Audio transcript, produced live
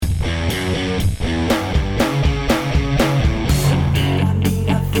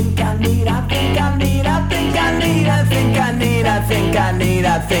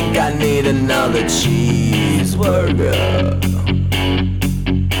I think I need another cheeseburger.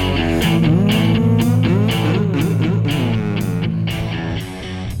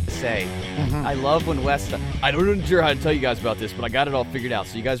 Say, I love when Wes. I don't sure how to tell you guys about this, but I got it all figured out.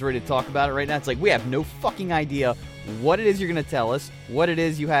 So you guys ready to talk about it right now? It's like we have no fucking idea what it is you're going to tell us, what it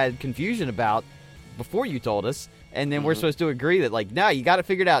is you had confusion about before you told us, and then we're supposed to agree that, like, no, you got it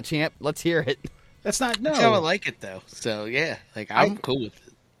figured out, champ. Let's hear it. That's not, no. That's how I like it, though. So, yeah, like, I'm cool with it.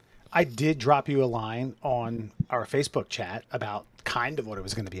 I did drop you a line on our Facebook chat about kind of what it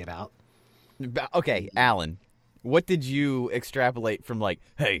was going to be about. Okay, Alan, what did you extrapolate from, like,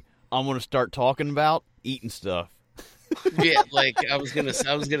 hey, I'm going to start talking about eating stuff? Yeah, like, I was gonna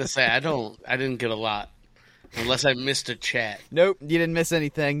say, I didn't get a lot. Unless I missed a chat. Nope, you didn't miss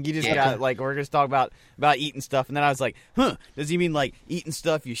anything. You just got, like, we're going to talk about eating stuff. And then I was like, does he mean, like, eating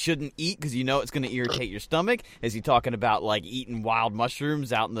stuff you shouldn't eat because you know it's going to irritate your stomach? Is he talking about, like, eating wild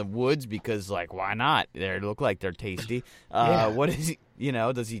mushrooms out in the woods because, like, why not? They look like they're tasty. What is he,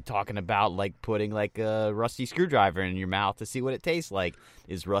 does he talking about, like, putting, like, a rusty screwdriver in your mouth to see what it tastes like?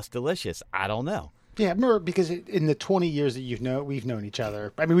 Is rust delicious? I don't know. Yeah, remember, because in the 20 years that we've known each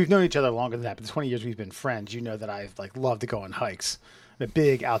other, I mean, we've known each other longer than that, but the 20 years we've been friends, you know that I've, like, loved to go on hikes. I'm a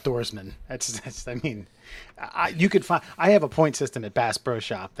big outdoorsman. You could find, I have a point system at Bass Pro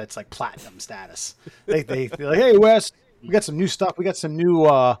Shop that's, like, platinum status. They're like, hey, Wes, we got some new stuff. We got some new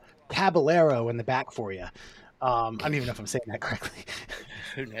Caballero in the back for you. I don't even know if I'm saying that correctly.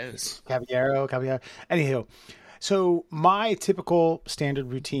 Who knows? Caballero. Anywho, so my typical standard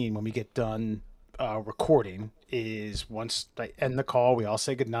routine when we get done recording is once I end the call, we all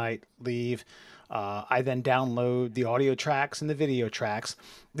say goodnight, leave. I then download the audio tracks and the video tracks.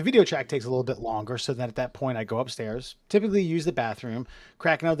 The video track takes a little bit longer, so then at that point I go upstairs, typically use the bathroom,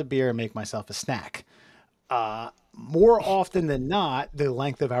 crack another beer, and make myself a snack. More often than not, the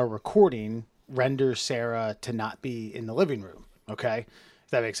length of our recording renders Sarah to not be in the living room. Okay, if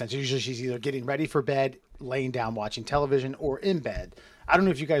that makes sense. Usually she's either getting ready for bed, laying down watching television, or in bed. I don't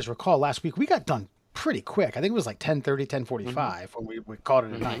know if you guys recall, last week we got done pretty quick. I think it was like 10:30, 10:45 when we called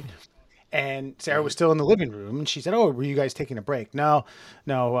it a night. And Sarah was still in the living room, and she said, oh, were you guys taking a break? No,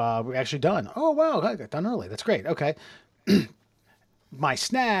 we're actually done. Oh, wow, I got done early. That's great. Okay. My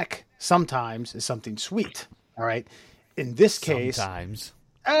snack sometimes is something sweet, all right? In this case... Sometimes.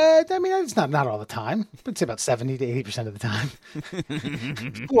 I mean, it's not all the time. I'd say about 70 to 80% of the time.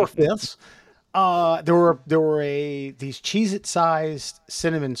 4/5. There were these Cheez-It-sized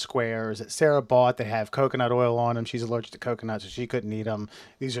cinnamon squares that Sarah bought. They have coconut oil on them. She's allergic to coconut, so she couldn't eat them.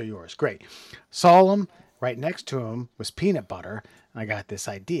 These are yours. Great. Saw them. Right next to them was peanut butter, and I got this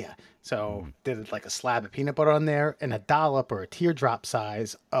idea. So did like a slab of peanut butter on there and a dollop or a teardrop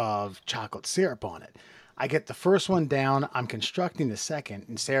size of chocolate syrup on it. I get the first one down. I'm constructing the second,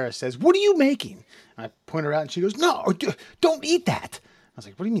 and Sarah says, "What are you making?" And I point her out, and she goes, "No, don't eat that." I was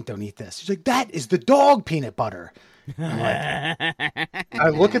like, "What do you mean don't eat this?" She's like, "That is the dog peanut butter." I'm like, I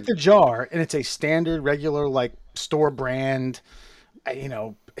look at the jar, and it's a standard, regular, like store brand,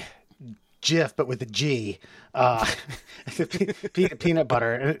 Jif, but with a G, peanut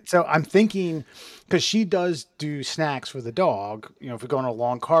butter. And so I'm thinking, because she does do snacks for the dog, if we go on a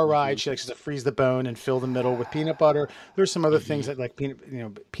long car ride, she likes to freeze the bone and fill the middle with peanut butter. There's some other things that like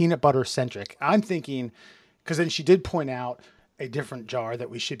peanut butter centric. I'm thinking, because then she did point out a different jar that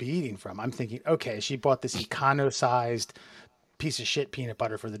we should be eating from. I'm thinking, okay, she bought this econo-sized piece of shit peanut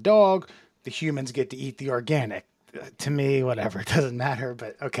butter for the dog. The humans get to eat the organic. To me, whatever, it doesn't matter,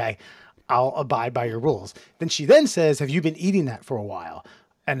 but okay. I'll abide by your rules. Then she says, have you been eating that for a while?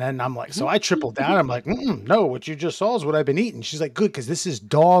 And then I'm like, so I tripled down. I'm like, no, what you just saw is what I've been eating. She's like, good, because this is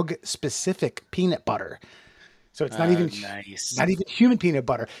dog specific peanut butter. So it's not even human peanut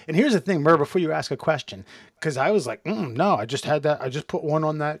butter. And here's the thing, Murr, before you ask a question, because I was like, no, I just had that. I just put one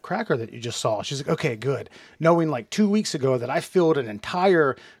on that cracker that you just saw. She's like, okay, good. Knowing like 2 weeks ago that I filled an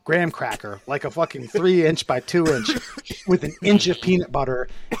entire graham cracker, like a fucking 3-inch by 2-inch with an inch of peanut butter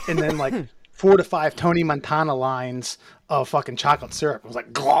and then like 4 to 5 Tony Montana lines of fucking chocolate syrup. It was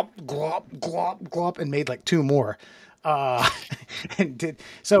like glop, glop, glop, glop, and made like 2 more.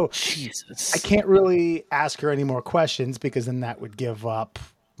 Jesus. I can't really ask her any more questions because then that would give up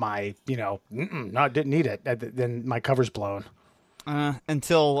my, no, I didn't need it. Then my cover's blown.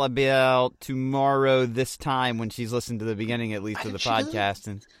 Until about tomorrow this time when she's listened to the beginning at least of the podcast.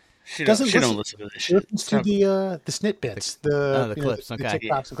 And she don't listen to this shit. She listens to the snit bits, the clips, okay. The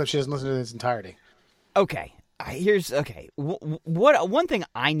TikToks and clips. She doesn't listen to its entirety. Okay. One thing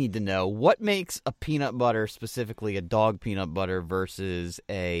I need to know, what makes a peanut butter, specifically a dog peanut butter, versus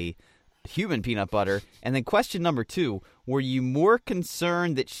a human peanut butter? And then question number 2, were you more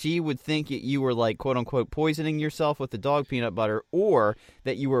concerned that she would think that you were like, quote unquote, poisoning yourself with the dog peanut butter, or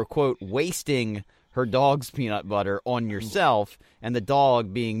that you were, quote, wasting her dog's peanut butter on yourself, and the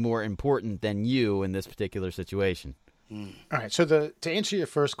dog being more important than you in this particular situation? All right. So to answer your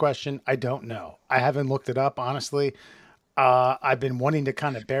first question, I don't know. I haven't looked it up, honestly. I've been wanting to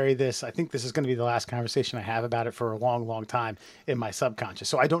kind of bury this. I think this is going to be the last conversation I have about it for a long, long time in my subconscious.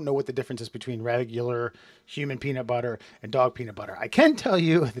 So I don't know what the difference is between regular human peanut butter and dog peanut butter. I can tell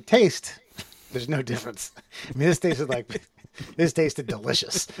you the taste, there's no difference. I mean, this tasted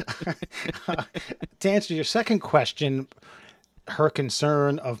delicious. To answer your second question, her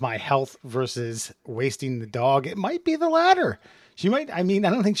concern of my health versus wasting the dog, it might be the latter. She might. I mean,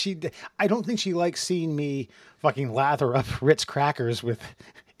 I don't think she likes seeing me fucking lather up Ritz crackers with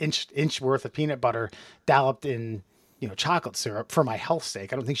inch worth of peanut butter dolloped in, chocolate syrup for my health's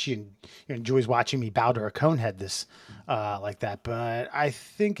sake. I don't think she enjoys watching me bow to her cone head this like that. But I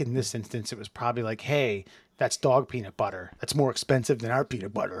think in this instance, it was probably like, hey, that's dog peanut butter. That's more expensive than our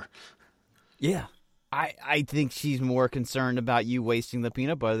peanut butter. Yeah. I think she's more concerned about you wasting the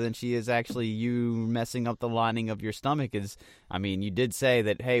peanut butter than she is actually you messing up the lining of your stomach. I mean, you did say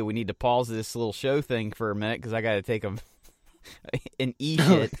that, hey, we need to pause this little show thing for a minute because I got to take an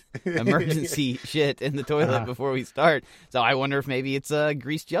emergency shit in the toilet before we start. So I wonder if maybe it's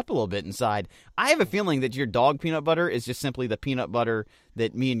greased you up a little bit inside. I have a feeling that your dog peanut butter is just simply the peanut butter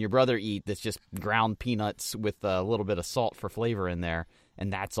that me and your brother eat that's just ground peanuts with a little bit of salt for flavor in there,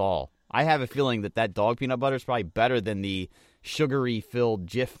 and that's all. I have a feeling that dog peanut butter is probably better than the sugary-filled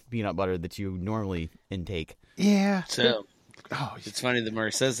Jif peanut butter that you normally intake. Yeah. So, it's funny that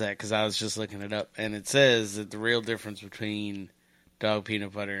Murray says that because I was just looking it up, and it says that the real difference between dog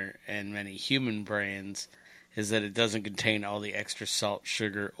peanut butter and many human brands is that it doesn't contain all the extra salt,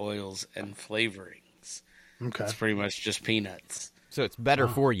 sugar, oils, and flavorings. Okay. It's pretty much just peanuts. So it's better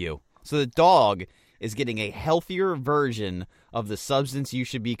for you. So the dog is getting a healthier version of the substance you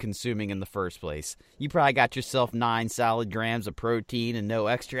should be consuming in the first place. You probably got yourself 9 solid grams of protein and no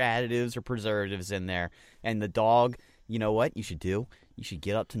extra additives or preservatives in there. And the dog, you know what you should do? You should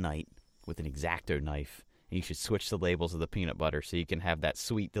get up tonight with an X-Acto knife, and you should switch the labels of the peanut butter so you can have that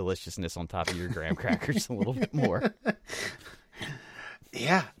sweet deliciousness on top of your graham crackers a little bit more.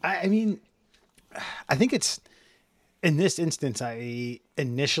 Yeah, I mean, I think it's, in this instance, I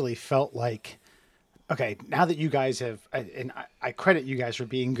initially felt like, okay, now that you guys have, and I credit you guys for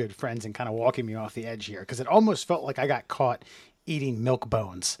being good friends and kind of walking me off the edge here, because it almost felt like I got caught eating milk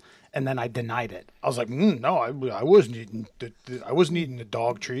bones, and then I denied it. I was like, no, I wasn't eating the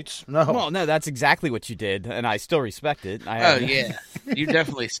dog treats. No. Well, no, that's exactly what you did, and I still respect it. Yeah, you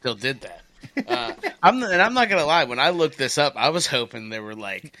definitely still did that. I'm not gonna lie. When I looked this up, I was hoping they were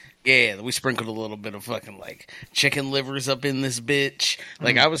like, yeah, we sprinkled a little bit of fucking like chicken livers up in this bitch.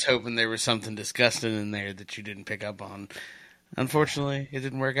 Like I was hoping there was something disgusting in there that you didn't pick up on. Unfortunately, it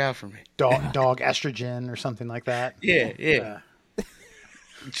didn't work out for me. Dog estrogen or something like that. Yeah.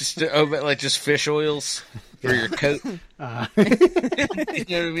 Just fish oils for your coat. You know what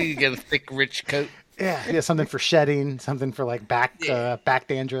I mean? You get a thick, rich coat. Yeah, something for shedding, something for like back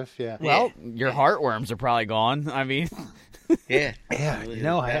dandruff. Yeah. Well, your heartworms are probably gone. I mean, yeah.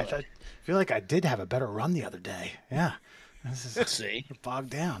 I feel like I did have a better run the other day. Yeah, this is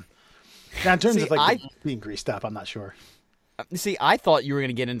bogged down. Now, in terms of like being greased up, I'm not sure. See, I thought you were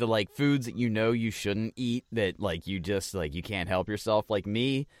gonna get into like foods that you shouldn't eat, that like you just like you can't help yourself, like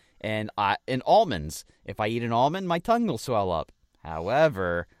me and almonds. If I eat an almond, my tongue will swell up.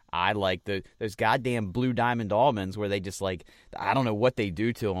 However, I like those goddamn Blue Diamond almonds where they just like, I don't know what they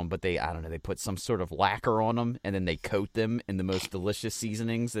do to them, but they put some sort of lacquer on them and then they coat them in the most delicious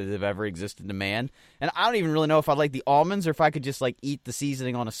seasonings that have ever existed to man. And I don't even really know if I like the almonds or if I could just like eat the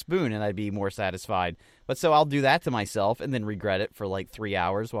seasoning on a spoon and I'd be more satisfied. But so I'll do that to myself and then regret it for like 3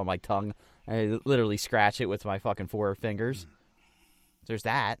 hours while my tongue, I literally scratch it with my fucking 4 fingers. There's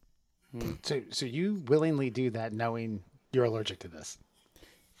that. So you willingly do that knowing you're allergic to this?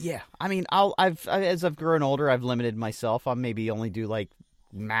 Yeah, I mean, as I've grown older, I've limited myself. I'll maybe only do like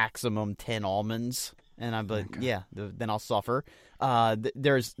maximum 10 almonds, and I'm like, then I'll suffer.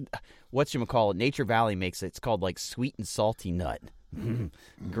 There's whatchamacallit, Nature Valley makes it. It's called like sweet and salty nut.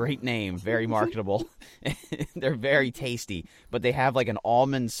 Great name, very marketable. They're very tasty, but they have like an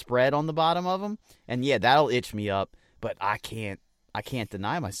almond spread on the bottom of them, and yeah, that'll itch me up. But I can't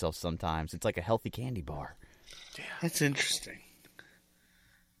deny myself sometimes. It's like a healthy candy bar. Yeah, that's interesting.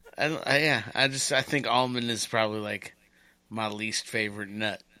 I think almond is probably like my least favorite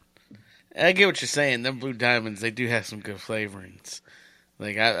nut. I get what you're saying. Them Blue Diamonds, they do have some good flavorings.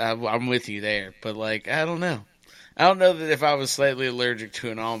 Like I'm with you there, but like I don't know. I don't know that if I was slightly allergic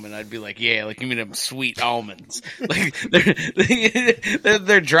to an almond, I'd be like, yeah, like give me them sweet almonds. Like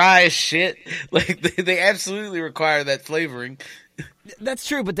they're dry as shit. Like they absolutely require that flavoring. That's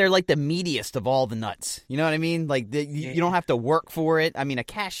true, but they're like the meatiest of all the nuts. You know what I mean? Like you don't have to work for it. I mean, a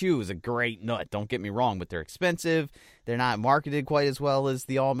cashew is a great nut. Don't get me wrong, but they're expensive. They're not marketed quite as well as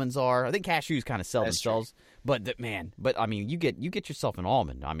the almonds are. I think cashews kind of sell themselves. True. But I mean, you get yourself an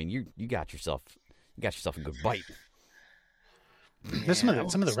almond. I mean, you got yourself a good bite. There's some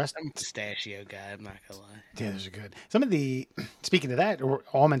of the rest. I'm a pistachio guy. I'm not gonna lie. Yeah, those are good. Some of the speaking of that, or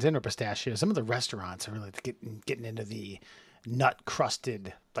almonds and or pistachio. Some of the restaurants are really getting into the nut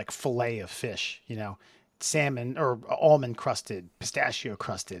crusted like fillet of fish. You know, salmon or almond crusted, pistachio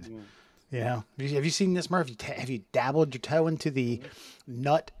crusted. You know, have you seen this, Murph? Have you dabbled your toe into the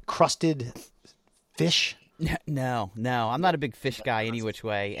nut crusted fish? No, I'm not a big fish guy any which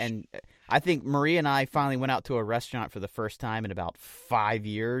way, and I think Maria and I finally went out to a restaurant for the first time in about 5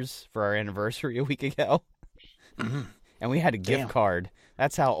 years for our anniversary a week ago. Mm-hmm. And we had a gift card.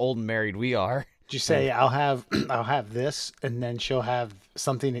 That's how old and married we are. Did you say I'll have this, and then she'll have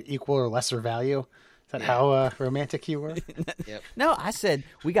something at equal or lesser value? Is that how romantic you were? Yep. No, I said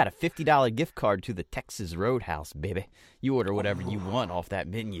we got a $50 gift card to the Texas Roadhouse, baby. You order whatever you want off that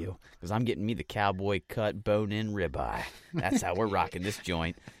menu, because I'm getting me the cowboy cut bone-in ribeye. That's how we're rocking this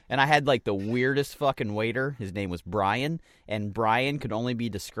joint. And I had like the weirdest fucking waiter. His name was Brian, and Brian could only be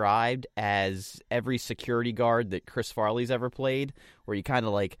described as every security guard that Chris Farley's ever played, where you kind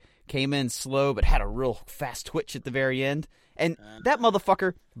of like came in slow but had a real fast twitch at the very end. And that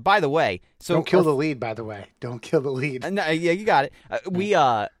motherfucker, by the way, so don't kill the lead. By the way, don't kill the lead. No, yeah, you got it.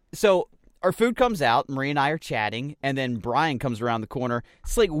 So our food comes out. Marie and I are chatting, and then Brian comes around the corner.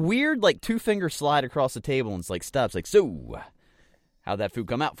 It's like weird, like 2-finger slide across the table, and it's like stops. Like, so how'd that food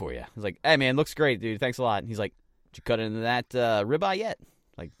come out for you? I was like, hey man, looks great, dude. Thanks a lot. And he's like, did you cut into that ribeye yet?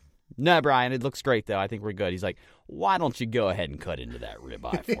 Like, no, Brian, it looks great though. I think we're good. He's like, why don't you go ahead and cut into that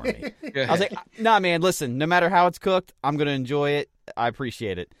ribeye for me? I was like, nah, man, listen, no matter how it's cooked, I'm going to enjoy it. I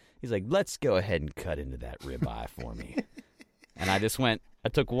appreciate it. He's like, let's go ahead and cut into that ribeye for me. And I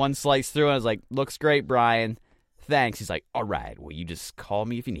took one slice through and I was like, looks great, Brian. Thanks. He's like, all right, well, you just call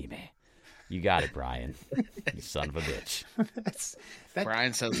me if you need me. You got it, Brian. You son of a bitch.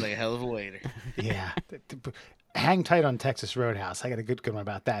 Brian sounds like a hell of a waiter. Yeah. Hang tight on Texas Roadhouse. I got a good one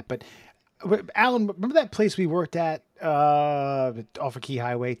about that. But Alan, remember that place we worked at off of Key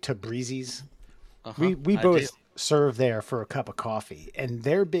Highway, Tabrizi's? Uh-huh. We both served there for a cup of coffee, and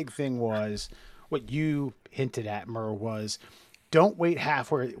their big thing was what you hinted at, Murr, was don't wait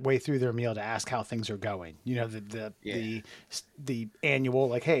halfway through their meal to ask how things are going. You know, the annual,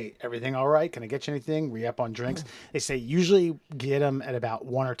 like, hey, everything all right? Can I get you anything? Re-up on drinks? They say usually get them at about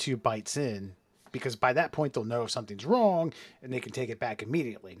 1 or 2 bites in, because by that point they'll know if something's wrong and they can take it back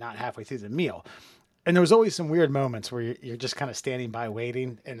immediately, not halfway through the meal. And there was always some weird moments where you're just kind of standing by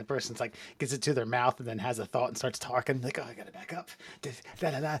waiting, and the person's like gets it to their mouth and then has a thought and starts talking like, "Oh, I gotta back up, get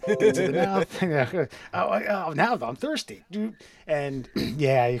it to the mouth." Oh, now I'm thirsty, dude. And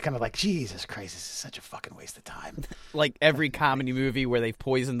yeah, you're kind of like, Jesus Christ, this is such a fucking waste of time. Like every comedy movie where they've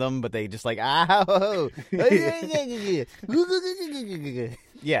poisoned them, but they just like, oh. Yeah.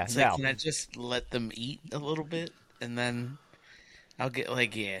 It's like, can I just let them eat a little bit and then I'll get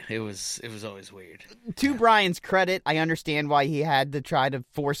it was always weird. To Brian's credit, I understand why he had to try to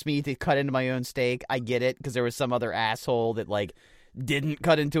force me to cut into my own steak. I get it, because there was some other asshole that like didn't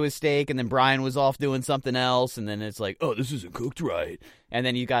cut into his steak, and then Brian was off doing something else, and then it's like, oh, this isn't cooked right. And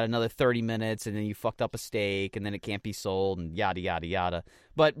then you got another 30 minutes, and then you fucked up a steak, and then it can't be sold, and yada, yada, yada.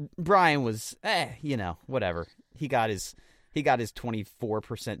 But Brian was, whatever. He got his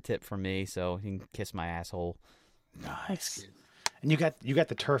 24% tip from me, so he can kiss my asshole. Nice. And you got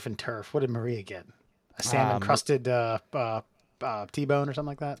the turf and turf. What did Maria get? A salmon crusted T-bone or something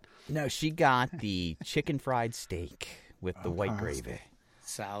like that? No, she got the chicken fried steak with the white gravy.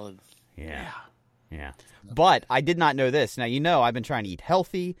 Solid. Yeah. But I did not know this. Now, I've been trying to eat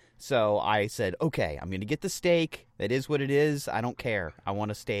healthy, so I said, okay, I'm going to get the steak. That is what it is. I don't care. I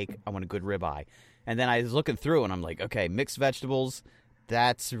want a steak. I want a good ribeye. And then I was looking through, and I'm like, okay, mixed vegetables.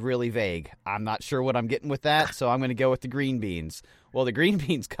 That's really vague. I'm not sure what I'm getting with that, so I'm going to go with the green beans. Well, the green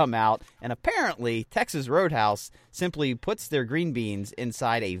beans come out, and apparently Texas Roadhouse simply puts their green beans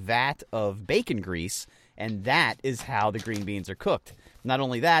inside a vat of bacon grease, and that is how the green beans are cooked. Not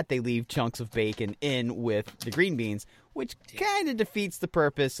only that, they leave chunks of bacon in with the green beans, which kind of defeats the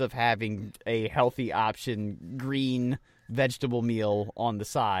purpose of having a healthy option green vegetable meal on the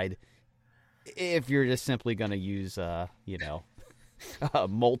side if you're just simply going to use,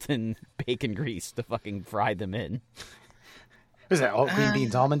 molten bacon grease to fucking fry them in. Is that all green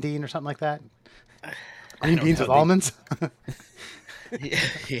beans almondine or something like that? Green beans with almonds?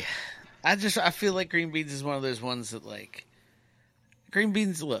 Yeah. I feel like green beans is one of those ones that, like, green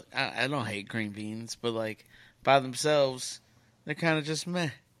beans, look, I don't hate green beans, but, like, by themselves, they're kind of just meh.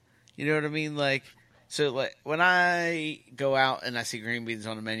 You know what I mean? Like, so, like, when I go out and I see green beans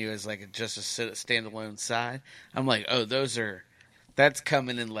on the menu as, like, just a standalone side, I'm like, oh, that's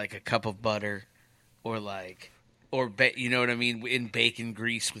coming in, like, a cup of butter or, like, you know what I mean, in bacon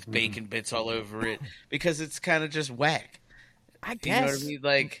grease with bacon bits all over it, because it's kind of just whack. I guess. You know what I mean?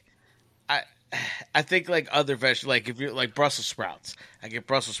 Like, I think, like, other vegetables, like, if you're, like, Brussels sprouts, I get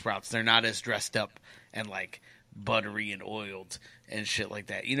Brussels sprouts, they're not as dressed up and, like, buttery and oiled and shit like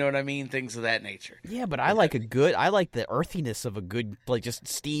that. You know what I mean? Things of that nature. Yeah, but I like the earthiness of a good, like, just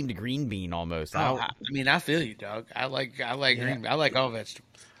steamed green bean almost. I mean, I feel you, dog. I like green. I like all vegetables.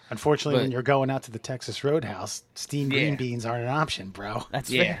 Unfortunately, when you're going out to the Texas Roadhouse, steamed green beans aren't an option, bro. That's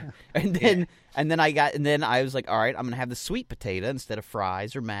fair. And then I was like, all right, I'm gonna have the sweet potato instead of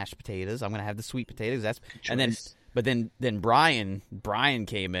fries or mashed potatoes. I'm gonna have the sweet potatoes. But then Brian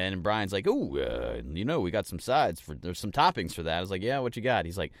came in, and Brian's like, oh, we got some sides there's some toppings for that. I was like, yeah, what you got?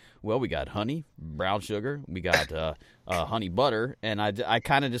 He's like, well, we got honey, brown sugar, we got honey butter, and I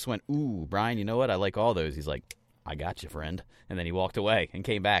kind of just went, ooh, Brian, you know what? I like all those. He's like, I got you, friend. And then he walked away and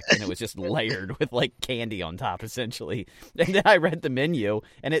came back, and it was just layered with, like, candy on top, essentially. And then I read the menu,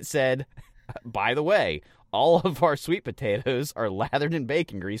 and it said, by the way, all of our sweet potatoes are lathered in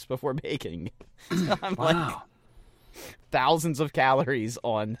bacon grease before baking. So I'm like, thousands of calories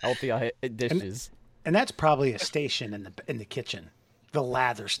on healthy dishes. And that's probably a station in the kitchen, the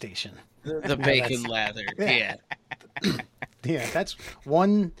lather station. The bacon lather, yeah. Yeah, that's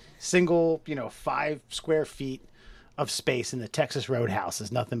one single, 5 square feet of space in the Texas Roadhouse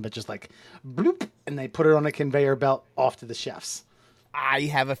is nothing but just like bloop, and they put it on a conveyor belt off to the chefs. I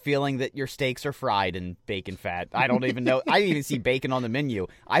have a feeling that your steaks are fried in bacon fat. I don't even know. I didn't even see bacon on the menu.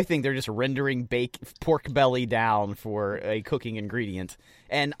 I think they're just rendering pork belly down for a cooking ingredient.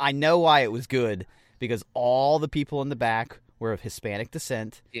 And I know why it was good, because all the people in the back were of Hispanic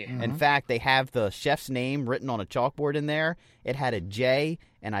descent. Yeah. In fact, they have the chef's name written on a chalkboard in there. It had a J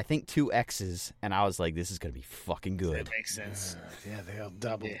and I think 2 X's, and I was like, this is going to be fucking good. That makes sense. Yeah, they all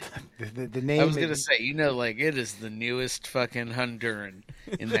doubled. Yeah. The name. I was going to say, like, it is the newest fucking Honduran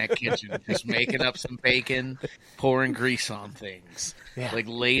in that kitchen. Just making up some bacon, pouring grease on things. Yeah. Like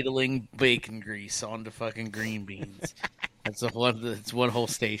ladling bacon grease onto fucking green beans. It's one whole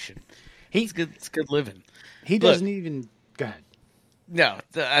station. It's good living. He doesn't even... Go ahead. No,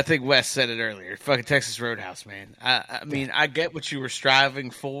 I think Wes said it earlier. Fucking Texas Roadhouse, man. I mean, I get what you were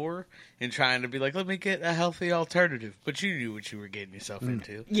striving for in trying to be like, let me get a healthy alternative, but you knew what you were getting yourself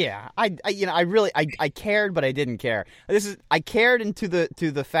into. Yeah, I cared, but I didn't care. I cared into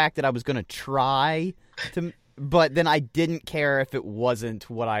the fact that I was going to try to, but then I didn't care if it wasn't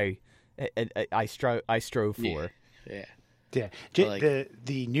what I strove for. Yeah.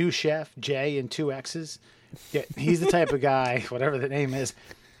 The new chef, Jay and 2 X's. Yeah, he's the type of guy, whatever the name is,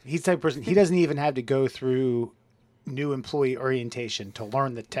 he's the type of person, he doesn't even have to go through new employee orientation to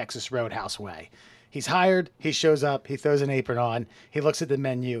learn the Texas Roadhouse way. He's hired, he shows up, he throws an apron on, he looks at the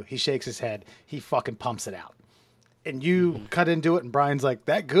menu, he shakes his head, he fucking pumps it out. And you cut into it, and Brian's like,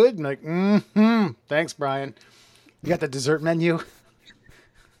 that good? And I'm like, thanks, Brian. You got the dessert menu?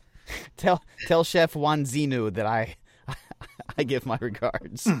 Tell Chef Juan Zinu that I give my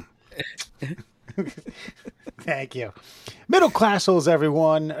regards. Thank you. Middle classholes,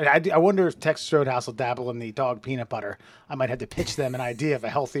 everyone. I wonder if Texas Roadhouse will dabble in the dog peanut butter. I might have to pitch them an idea of a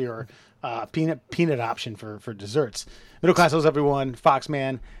healthier peanut option for desserts. Middle classholes, everyone.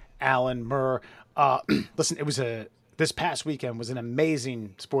 Foxman, Alan, Murr. Listen, this past weekend was an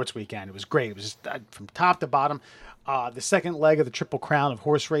amazing sports weekend. It was great. It was just from top to bottom. The second leg of the Triple Crown of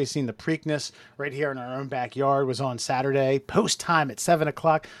horse racing, the Preakness, right here in our own backyard, was on Saturday. Post time at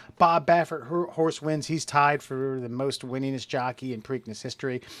 7:00. Bob Baffert horse wins. He's tied for the most winningest jockey in Preakness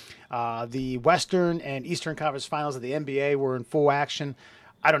history. The Western and Eastern Conference Finals of the NBA were in full action.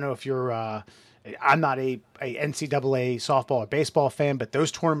 I don't know if you're. I'm not a NCAA softball or baseball fan, but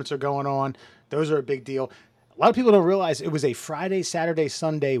those tournaments are going on. Those are a big deal. A lot of people don't realize it was a Friday, Saturday,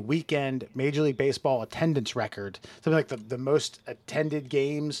 Sunday weekend Major League Baseball attendance record. Something like the most attended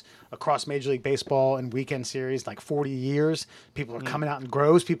games across Major League Baseball and weekend series, like 40 years. People are coming out in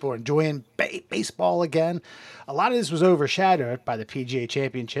groves. People are enjoying baseball again. A lot of this was overshadowed by the PGA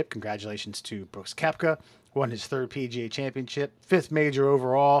Championship. Congratulations to Brooks Koepka. Won his 3rd PGA Championship, 5th major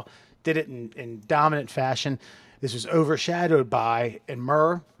overall. Did it in dominant fashion. This was overshadowed by, and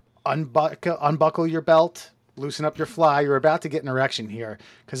Murr, unbuckle your belt, loosen up your fly. You're about to get an erection here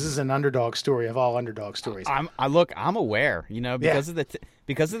because this is an underdog story of all underdog stories. I'm aware, because of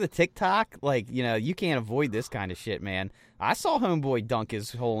the TikTok, like, you can't avoid this kind of shit, man. I saw Homeboy dunk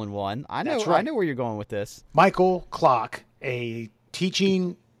his hole in one. I know where you're going with this. Michael Klock, a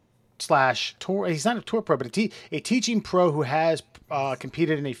teaching / tour. He's not a tour pro, but a teaching pro who has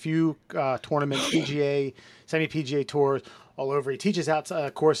competed in a few tournaments, PGA, semi-PGA tours all over. He teaches outside,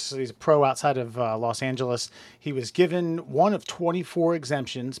 of course, he's a pro outside of Los Angeles. He was given one of 24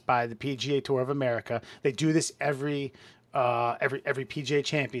 exemptions by the PGA Tour of America. They do this every PGA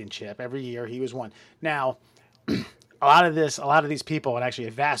championship every year. He was one. Now, a lot of these people, and actually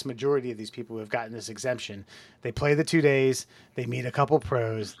a vast majority of these people who have gotten this exemption, they play the 2 days, they meet a couple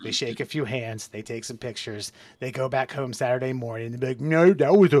pros, they shake a few hands, they take some pictures, they go back home Saturday morning, and they're like, no,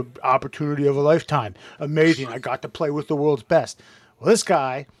 that was an opportunity of a lifetime. Amazing. I got to play with the world's best. Well, this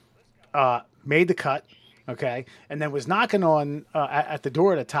guy made the cut, okay, and then was knocking on at the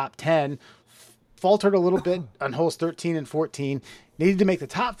door of the top 10, faltered a little bit on holes 13 and 14, needed to make the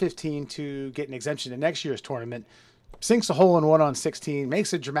top 15 to get an exemption to next year's tournament, sinks a hole-in-one on 16,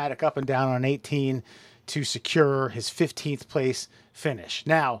 makes a dramatic up and down on 18 to secure his 15th place finish.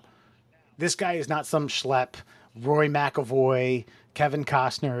 Now, this guy is not some schlep, Rory McIlroy, Kevin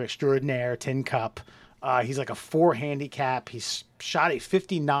Costner extraordinaire, tin cup. He's like a 4 handicap. He's shot a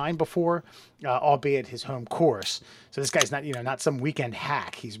 59 before, albeit his home course. So this guy's not some weekend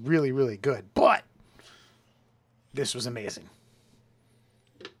hack. He's really, really good. But this was amazing.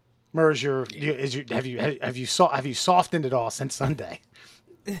 Merz, have you softened it all since Sunday?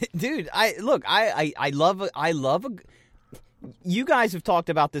 Dude, I love you guys have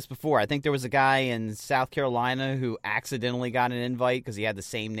talked about this before. I think there was a guy in South Carolina who accidentally got an invite because he had the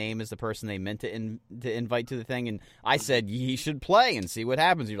same name as the person they meant to invite to the thing. And I said, he should play and see what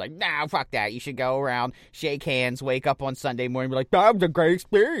happens. You're like, nah, fuck that. You should go around, shake hands, wake up on Sunday morning and be like, that was a great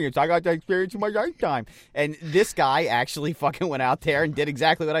experience. I got that experience in my lifetime. And this guy actually fucking went out there and did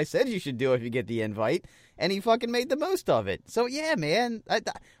exactly what I said you should do if you get the invite. And he fucking made the most of it. So, yeah, man,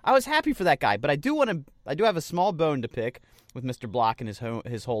 I was happy for that guy. But I do have a small bone to pick with Mr. Block and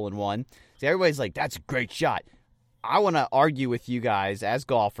his hole-in-one. See, everybody's like, that's a great shot. I want to argue with you guys as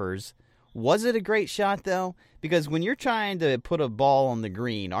golfers. Was it a great shot, though? Because when you're trying to put a ball on the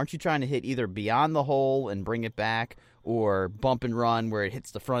green, aren't you trying to hit either beyond the hole and bring it back or bump and run where it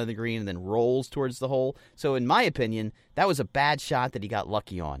hits the front of the green and then rolls towards the hole? So, in my opinion, that was a bad shot that he got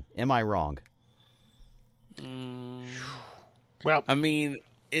lucky on. Am I wrong? Well, I mean,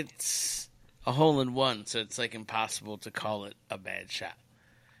 it's a hole-in-one, so it's like impossible to call it a bad shot.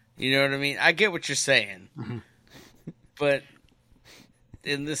 You know what I mean? I get what you're saying, but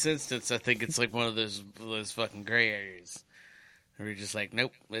in this instance, I think it's like one of those fucking gray areas where you're just like,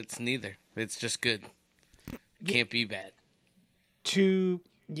 nope, it's neither. It's just good. It can't be bad. To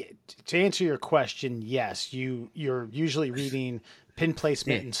answer your question, yes, you're usually reading pin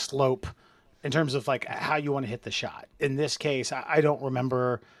placement and slope in terms of like how you want to hit the shot. In this case, I don't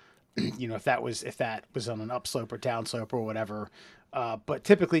remember, if that was on an upslope or downslope or whatever. But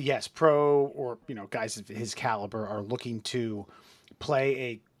typically, yes, pro or guys of his caliber are looking to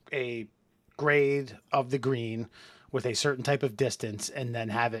play a grade of the green with a certain type of distance and then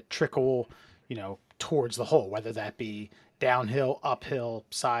have it trickle, towards the hole, whether that be downhill, uphill,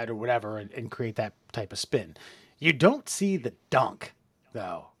 side, or whatever, and create that type of spin. You don't see the dunk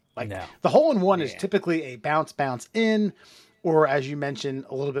though. Like the hole-in-one is typically a bounce in, or as you mentioned,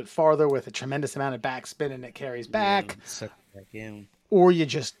 a little bit farther with a tremendous amount of backspin and it carries back. Or you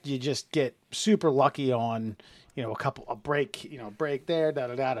just get super lucky on, a break there,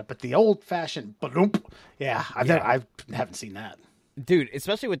 But the old-fashioned bloop, I haven't seen that. Dude,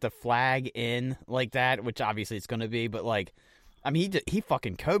 especially with the flag in like that, which obviously it's going to be, but like, I mean, he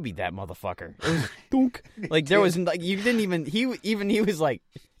fucking Kobe'd that motherfucker. It was dunk. Like there was like you didn't even he was like,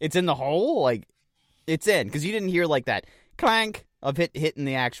 it's in the hole, like it's in, because you didn't hear like that clank of hitting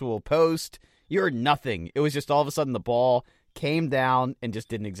the actual post. You heard nothing. It was just all of a sudden the ball came down and just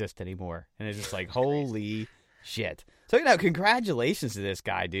didn't exist anymore, and it's just like holy shit. So congratulations to this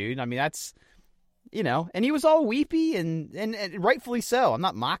guy, dude. I mean that's and he was all weepy and rightfully so. I'm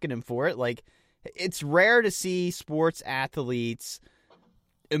not mocking him for it. Like, it's rare to see sports athletes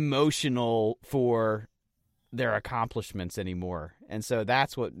emotional for their accomplishments anymore. And so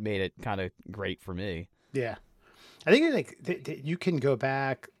that's what made it kind of great for me. Yeah. I think you can go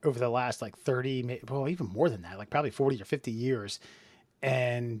back over the last 30, well, even more than that, like probably 40 or 50 years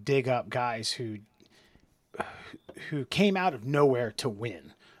and dig up guys who came out of nowhere to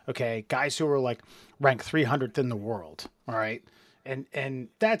win. Okay, guys who are like ranked 300th in the world. All right, and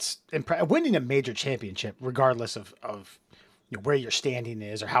that's winning a major championship, regardless of where your standing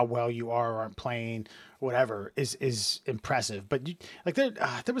is or how well you are or aren't playing, or whatever, is impressive. But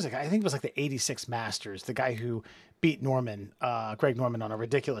there was a guy, I think it was like the '86 Masters, the guy who beat Greg Norman on a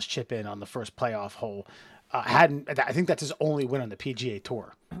ridiculous chip in on the first playoff hole. I think that's his only win on the PGA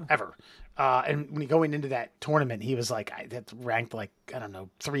Tour ever. And when going into that tournament, he was like, that's ranked like, I don't know,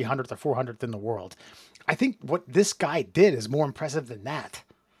 300th or 400th in the world. I think what this guy did is more impressive than that.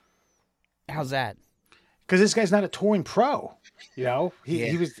 How's that? Because this guy's not a touring pro. He's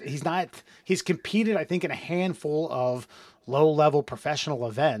competed, I think, in a handful of low-level professional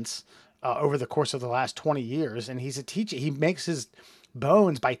events over the course of the last 20 years. And he's a teacher. He makes his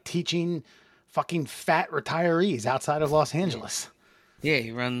bones by teaching fucking fat retirees outside of Los Angeles. Yeah,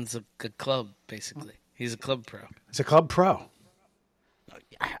 he runs a club, basically. He's a club pro. He's a club pro.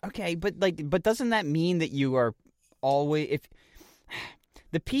 Okay, but doesn't that mean that you are always, if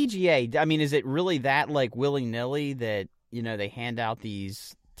the PGA, I mean, is it really that like willy-nilly that, they hand out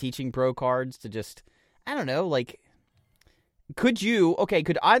these teaching pro cards to just, I don't know, like, could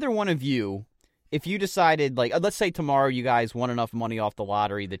either one of you, if you decided, like, let's say tomorrow you guys won enough money off the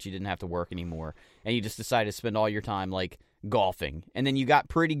lottery that you didn't have to work anymore, and you just decided to spend all your time, like, golfing, and then you got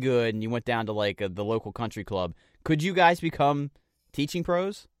pretty good and you went down to, like, the local country club, could you guys become teaching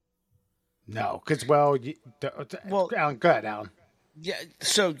pros? No, because, Alan, go ahead, Alan. Yeah,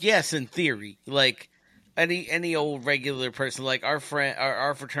 so, yes, in theory, like, any old regular person, like our friend,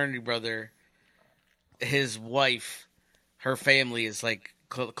 our fraternity brother, his wife, her family is, like,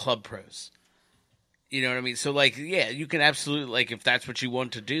 club pros. You know what I mean? So, like, yeah, you can absolutely, like, if that's what you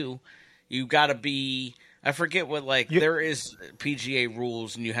want to do, you got to be, I forget what, like, there is PGA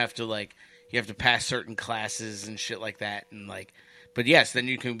rules, and you have to pass certain classes and shit like that, and, like, but yes, then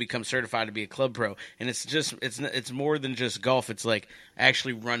you can become certified to be a club pro, and it's more than just golf, it's, like,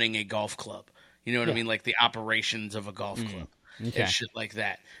 actually running a golf club. You know what I mean? Like, the operations of a golf club and shit like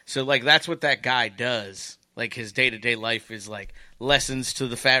that. So, like, that's what that guy does. Like, his day-to-day life is, like, lessons to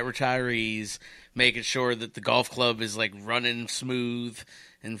the fat retirees, making sure that the golf club is, like, running smooth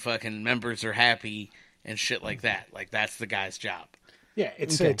and fucking members are happy and shit like that. Like, that's the guy's job. Yeah,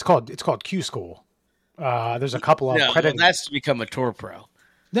 it's called Q School. There's a couple of accredited. Well, that's to become a tour pro.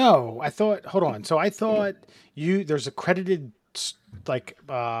 No, hold on. So I thought there's accredited, like,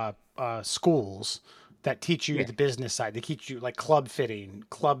 schools that teach you the business side. They teach you, like, club fitting,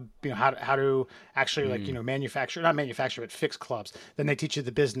 how to actually, like, not manufacture, but fix clubs. Then they teach you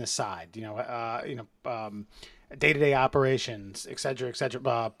the business side, day-to-day operations, et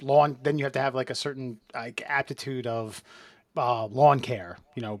cetera, lawn. Then you have to have, like, a certain, like, aptitude of lawn care,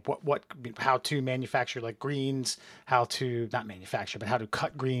 how to manufacture, like, greens, how to not manufacture, but how to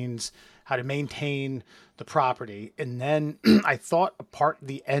cut greens, how to maintain the property. And then I thought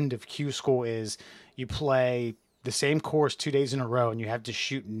the end of Q School is you play the same course 2 days in a row and you have to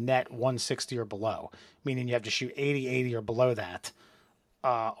shoot net 160 or below, meaning you have to shoot 80 or below that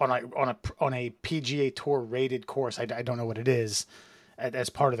on a PGA Tour rated course. I don't know what it is as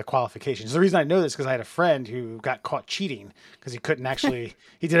part of the qualifications. The reason I know this is because I had a friend who got caught cheating because he couldn't actually,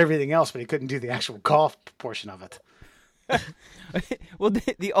 he did everything else, but he couldn't do the actual golf portion of it. Well,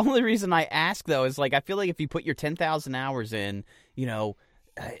 the only reason I ask, though, is, like, I feel like if you put your 10,000 hours in,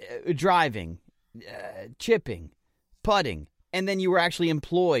 driving, chipping, putting, and then you were actually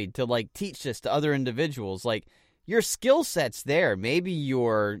employed to, like, teach this to other individuals, like, your skill set's there. Maybe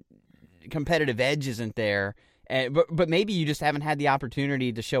your competitive edge isn't there, but maybe you just haven't had the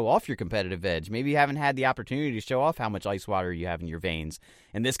opportunity to show off your competitive edge. Maybe you haven't had the opportunity to show off how much ice water you have in your veins.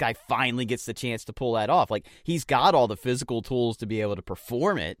 And this guy finally gets the chance to pull that off. Like, he's got all the physical tools to be able to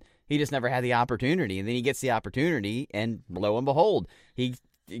perform it. He just never had the opportunity. And then he gets the opportunity, and lo and behold, he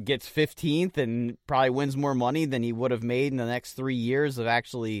gets 15th and probably wins more money than he would have made in the next 3 years of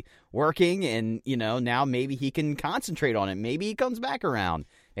actually working. And, now maybe he can concentrate on it. Maybe he comes back around.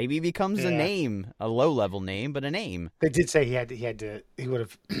 Maybe he becomes a name, a low-level name, but a name. They did say he would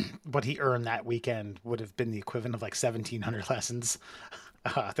have, what he earned that weekend would have been the equivalent of, like, 1,700 lessons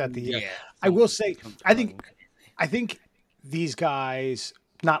that the year. Yeah. I will say, I think these guys,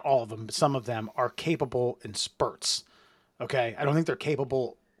 not all of them, but some of them are capable in spurts. Okay. I don't think they're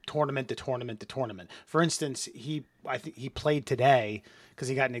capable tournament to tournament to tournament. For instance, I think he played today because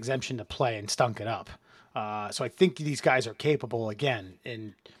he got an exemption to play and stunk it up. So I think these guys are capable again,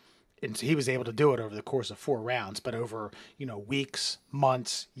 and he was able to do it over the course of 4 rounds, but over, weeks,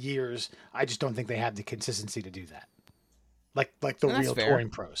 months, years, I just don't think they have the consistency to do that. Like the real touring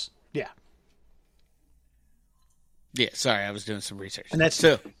pros. Yeah. Yeah, sorry, I was doing some research. And that's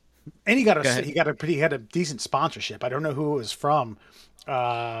so. And he had a decent sponsorship. I don't know who it was from.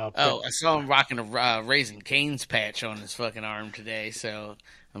 I saw him rocking a Raising Cane's patch on his fucking arm today, so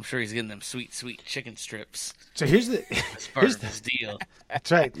I'm sure he's getting them sweet, sweet chicken strips. So here's his deal.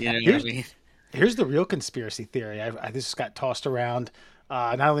 That's right. You know what I mean? Here's the real conspiracy theory. This got tossed around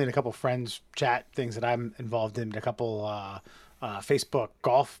not only in a couple friends chat things that I'm involved in, but a couple Facebook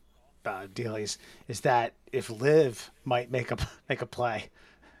golf dealies. Is that if Liv might make a play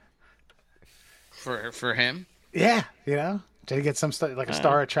for him? Yeah, to get some like a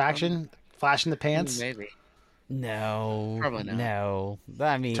star attraction, flash in the pants. Maybe. No, probably not. No,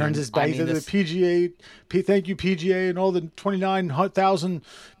 I mean, turns his back to the PGA. Thank you, PGA, and all the 29,000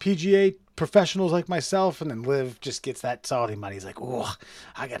 PGA professionals like myself. And then Liv just gets that Saudi money. He's like, "Oh,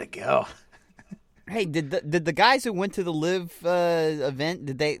 I gotta go." Hey, did the guys who went to the Liv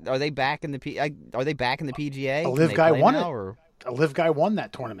event? Are they back in the PGA? A Liv guy won it. Or? A Liv guy won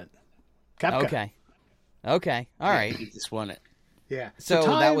that tournament. Koepka. Okay. All right. He just won it. Yeah.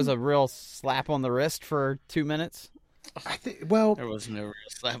 So that was a real slap on the wrist for 2 minutes? There was no real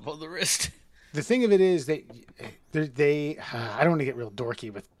slap on the wrist. The thing of it is they I don't want to get real dorky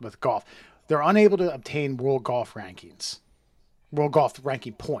with golf. They're unable to obtain world golf ranking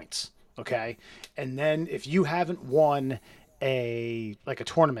points, okay? And then if you haven't won a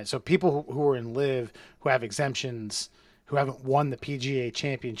tournament, so people who are in Liv who have exemptions who haven't won the PGA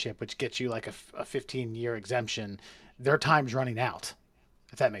Championship, which gets you like a 15-year exemption, their time's running out,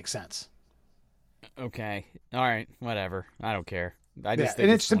 if that makes sense. Okay. All right. Whatever. I don't care. I just think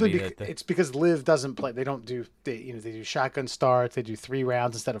and it's simply it's because Liv doesn't play. They don't do they do shotgun starts. They do 3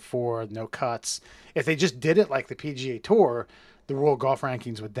 rounds instead of 4. No cuts. If they just did it like the PGA Tour, the World Golf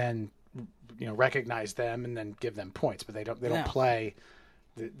Rankings would then recognize them and then give them points. But they don't play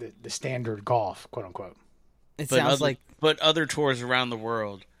the standard golf, quote unquote. But other tours around the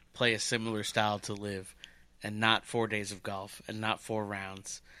world play a similar style to Liv. And not 4 days of golf, and not 4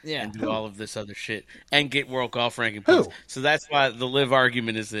 rounds, and do all of this other shit, and get world golf ranking points. So that's why the Liv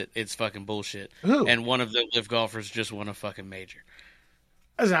argument is that it's fucking bullshit. And one of the Liv golfers just won a fucking major.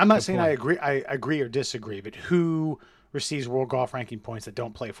 I'm not saying I agree or disagree, but who receives world golf ranking points that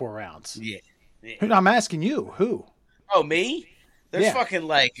don't play 4 rounds? Yeah. I'm asking you, who? Oh, me? There's fucking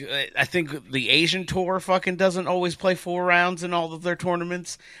I think the Asian Tour fucking doesn't always play 4 rounds in all of their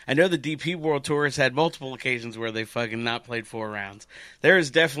tournaments. I know the DP World Tour has had multiple occasions where they fucking not played 4 rounds. There is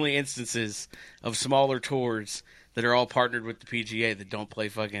definitely instances of smaller tours that are all partnered with the PGA that don't play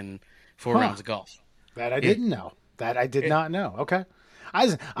fucking 4 rounds of golf. That I didn't know. That I did not know. Okay.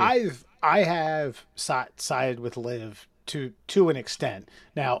 I have sided with Liv to an extent.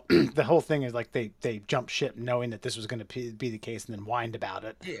 Now, the whole thing is like they jumped ship knowing that this was going to be the case and then whined about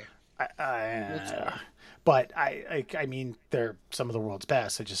it. Yeah. But I mean, they're some of the world's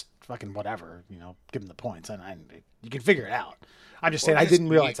best. So just fucking whatever, give them the points, and you can figure it out. I'm just saying, I didn't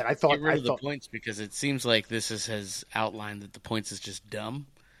realize that. I thought the points because it seems like this has outlined that the points is just dumb.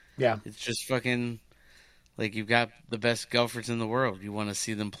 Yeah, it's just fucking like you've got the best golfers in the world. You want to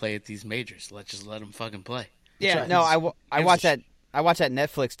see them play at these majors. Let them fucking play. Yeah, no, I watched that. I watched that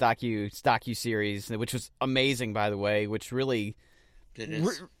Netflix docu series, which was amazing, by the way. Which really,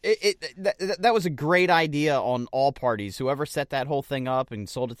 that was a great idea on all parties. Whoever set that whole thing up and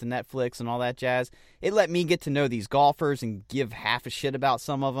sold it to Netflix and all that jazz, it let me get to know these golfers and give half a shit about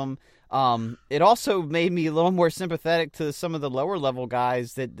some of them. It also made me a little more sympathetic to some of the lower level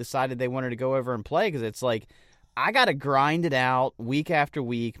guys that decided they wanted to go over and play, because it's like, I got to grind it out week after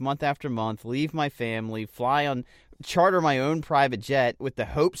week, month after month, leave my family, charter my own private jet with the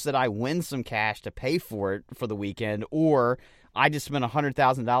hopes that I win some cash to pay for it for the weekend, or I just spent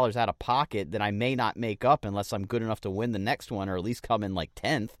 $100,000 out of pocket that I may not make up unless I'm good enough to win the next one, or at least come in like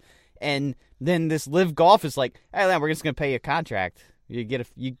 10th. And then this Liv Golf is like, hey, we're just going to pay you a contract. You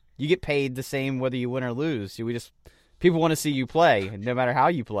get paid the same whether you win or lose. People want to see you play, no matter how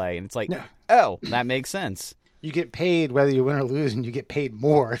you play. And it's like, oh, that makes sense. You get paid whether you win or lose, and you get paid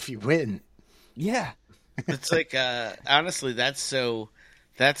more if you win. Yeah. It's like, honestly,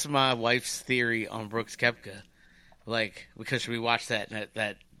 that's my wife's theory on Brooks Koepka. Like, because we watched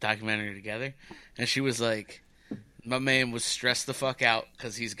that documentary together, and she was like, my man was stressed the fuck out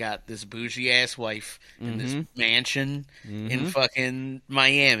because he's got this bougie-ass wife in this mansion in fucking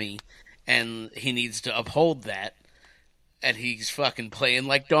Miami, and he needs to uphold that. And he's fucking playing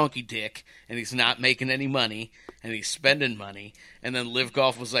like donkey dick, and he's not making any money, and he's spending money. And then Liv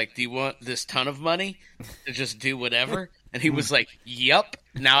Golf was like, do you want this ton of money to just do whatever? And he was like, yup,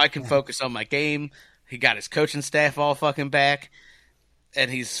 now I can focus on my game. He got his coaching staff all fucking back.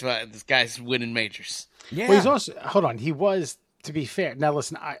 and this guy's winning majors. Yeah. Well, he's also hold on. He was, to be fair. Now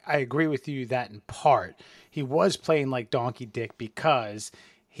listen, I agree with you that in part he was playing like donkey dick because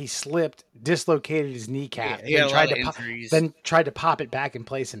he slipped, dislocated his kneecap, He had a lot of injuries. then tried to pop it back in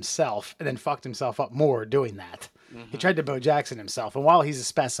place himself, and then fucked himself up more doing that. He tried to Bo Jackson himself, and while he's a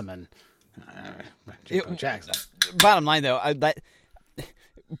specimen, Bo Jackson. Bottom line, though,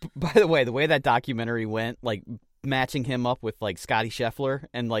 by the way that documentary went, like matching him up with like Scotty Scheffler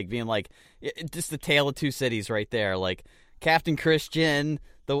and like being like just the tale of two cities right there, like Captain Christian,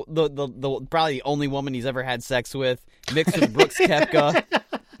 the probably the only woman he's ever had sex with, mixed with Brooks Koepka.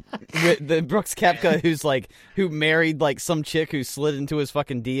 The Brooks Koepka who married like some chick who slid into his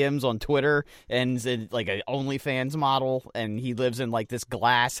fucking DMs on Twitter and is like an OnlyFans model, and he lives in like this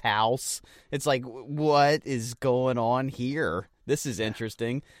glass house. It's like, what is going on here? This is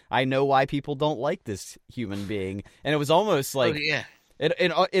interesting. I know why people don't like this human being, and it was almost like,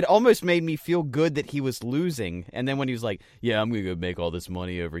 It almost made me feel good that he was losing, and then when he was like, "Yeah, I'm gonna go make all this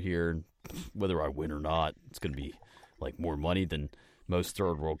money over here, and whether I win or not, it's gonna be like more money than most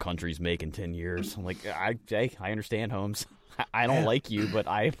third world countries make in 10 years." I'm like, I understand, Holmes. I don't like you, but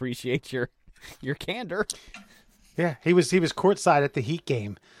I appreciate your candor. Yeah, he was courtside at the Heat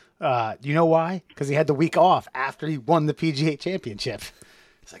game. You know why? Because he had the week off after he won the PGA Championship.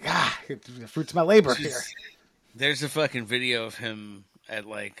 It's like, the fruits of my labor here. There's a fucking video of him at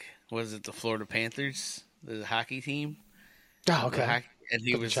the Florida Panthers, the hockey team. Oh, okay.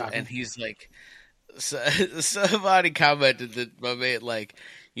 He's like, somebody commented that my man,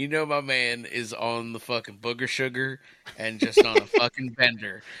 my man is on the fucking booger sugar and just on a fucking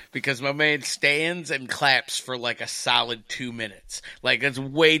bender, because my man stands and claps for like a solid 2 minutes. Like, that's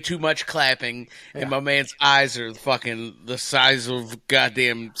way too much clapping, and my man's eyes are fucking the size of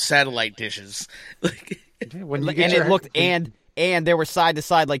goddamn satellite dishes. When you And get it looked and they were side to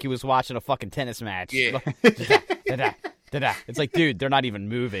side like he was watching a fucking tennis match. Yeah. Da-da, da-da. It's like, dude, they're not even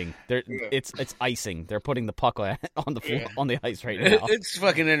moving. It's icing. They're putting the puck on the floor, on the ice right now. It's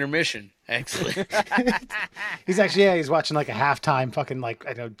fucking intermission, actually. he's watching like a halftime fucking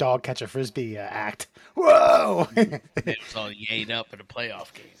dog catch a frisbee act. Whoa! It's all yayed up in a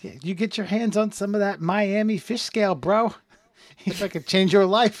playoff game. Yeah, you get your hands on some of that Miami fish scale, bro. If I could change your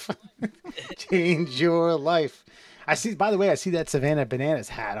life. Change your life. I see that Savannah Bananas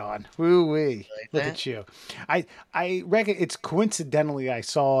hat on. Woo-wee. Look at you. I reckon it's coincidentally I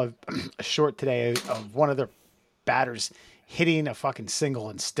saw a short today of one of their batters hitting a fucking single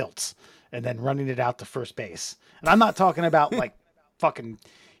in stilts and then running it out to first base. And I'm not talking about like fucking,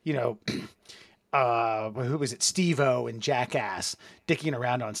 who was it? Steve-O and Jackass dicking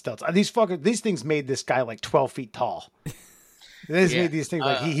around on stilts. These things made this guy like 12 feet tall. Made these things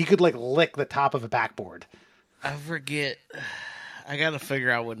he could like lick the top of a backboard. I forget. I gotta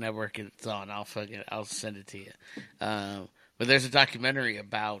figure out what network it's on. I'll send it to you. But there's a documentary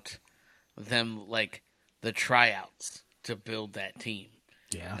about them, like the tryouts to build that team.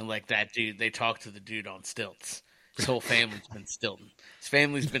 Yeah, and like that dude, they talked to the dude on stilts. His whole family's been stilting. His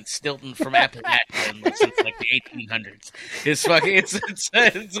family's been stilting from Appalachia since like the 1800s.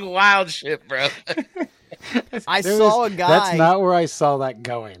 It's wild shit, bro. I saw a guy. That's not where I saw that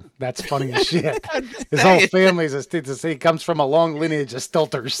going. That's funny as shit. His whole family's he comes from a long lineage of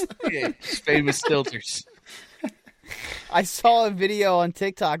stilters. Yeah, famous stilters. I saw a video on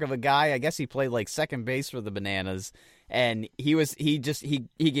TikTok of a guy. I guess he played like second base for the Bananas, and he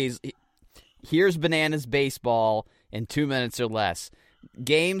gave here's Bananas baseball in 2 minutes or less.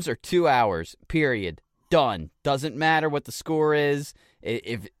 Games are 2 hours. Period. Done. Doesn't matter what the score is.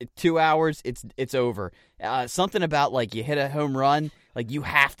 If 2 hours, it's over. Something about like you hit a home run, like you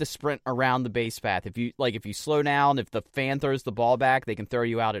have to sprint around the base path. If you slow down, if the fan throws the ball back, they can throw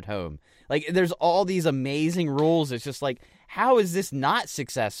you out at home. Like, there's all these amazing rules. It's just like, how is this not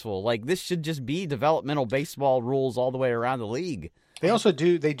successful? Like, this should just be developmental baseball rules all the way around the league. They also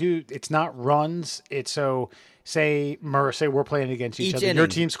do. It's not runs. It's say we're playing against each other. Inning. Your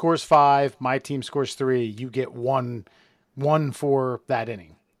team scores 5, my team scores 3. You get one for that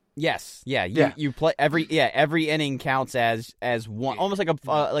inning. Yes, you play every inning counts as one, almost like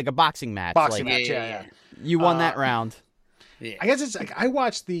a boxing match. Yeah. You won that round. Yeah. I guess it's like I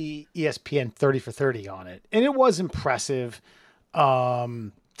watched the ESPN 30 for 30 on it, and it was impressive.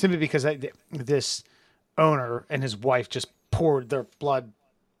 Simply because this owner and his wife just poured their blood,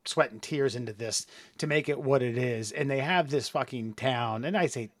 sweat, and tears into this to make it what it is. And they have this fucking town, and I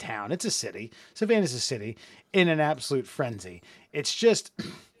say town, it's a city. Savannah's a city in an absolute frenzy. It's just,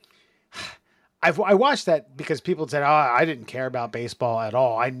 I watched that because people said, "Oh, I didn't care about baseball at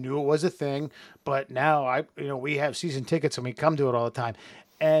all. I knew it was a thing, but now we have season tickets and we come to it all the time."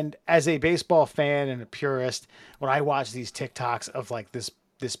 And as a baseball fan and a purist, when I watch these TikToks of like this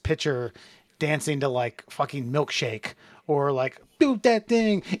pitcher dancing to like fucking Milkshake or like do that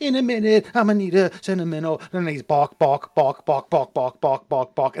thing in a minute, I'm gonna need a sentimental, and then he's balk, balk, balk, balk, balk, balk, balk,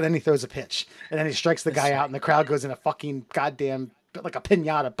 balk, balk, and then he throws a pitch, and then he strikes the guy out, and the crowd goes in a fucking goddamn like a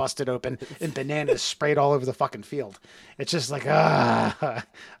pinata busted open and bananas sprayed all over the fucking field. It's just like, I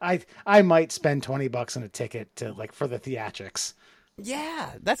might spend $20 on a ticket to like for the theatrics.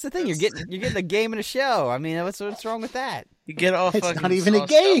 Yeah, that's the thing. You're getting a game and a show. I mean, what's wrong with that? You get all It's fucking not even a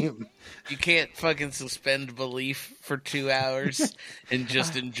game. You can't fucking suspend belief for 2 hours and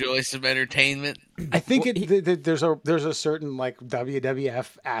just enjoy some entertainment. I think there's a certain like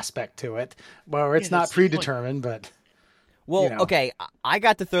WWF aspect to it where it's not predetermined, but. Well, okay, I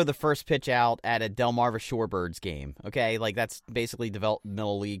got to throw the first pitch out at a Delmarva Shorebirds game, okay? Like, that's basically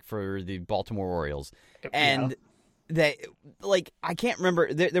developmental league for the Baltimore Orioles. And they, like, I can't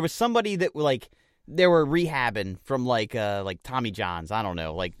remember. There was somebody that, like, they were rehabbing from, like Tommy John's. I don't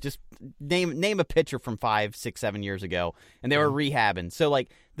know. Like, just name a pitcher from 5, 6, 7 years ago, and they were rehabbing. So, like,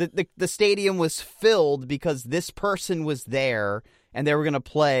 the stadium was filled because this person was there, and they were going to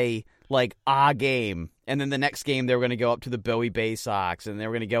play, like, a game. And then the next game, they were going to go up to the Bowie Bay Sox, and they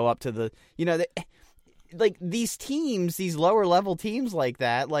were going to go up to the, like, these teams, these lower-level teams like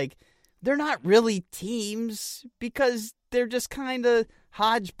that, like, they're not really teams because they're just kind of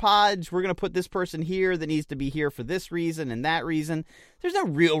hodgepodge. We're going to put this person here that needs to be here for this reason and that reason. There's no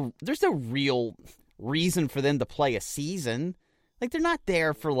real reason for them to play a season. Like, they're not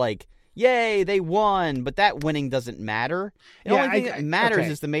there for, like, yay, they won, but that winning doesn't matter. The only thing that matters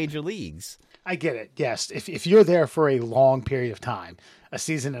is the major leagues. I get it. Yes. If you're there for a long period of time, a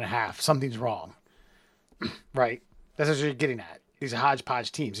season and a half, something's wrong. Right? That's what you're getting at. These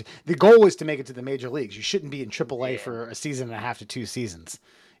hodgepodge teams. The goal is to make it to the major leagues. You shouldn't be in AAA for a season and a half to 2 seasons.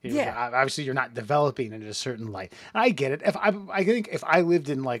 Obviously, you're not developing in a certain light. I get it. I think if I lived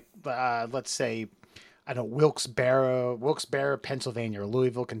in like, let's say, I don't know, Wilkes-Barre, Pennsylvania, or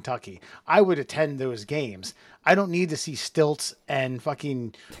Louisville, Kentucky, I would attend those games. I don't need to see stilts and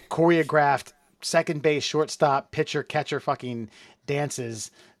fucking choreographed second base, shortstop, pitcher, catcher fucking dances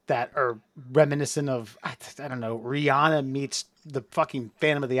that are reminiscent of, I don't know, Rihanna meets the fucking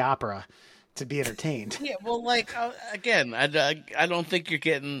Phantom of the Opera to be entertained. Yeah, well, like, again, I don't think you're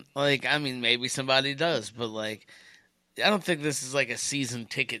getting, like, I mean, maybe somebody does, but, like, I don't think this is like a season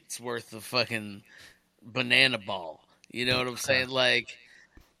ticket's worth of fucking banana ball. You know what I'm saying? Like,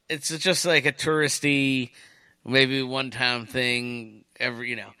 it's just like a touristy, maybe one-time thing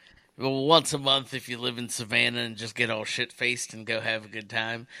once a month if you live in Savannah and just get all shit-faced and go have a good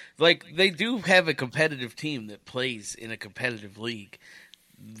time. Like, they do have a competitive team that plays in a competitive league.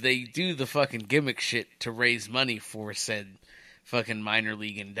 They do the fucking gimmick shit to raise money for said fucking minor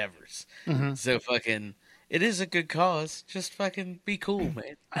league endeavors. Mm-hmm. So fucking, it is a good cause. Just fucking be cool,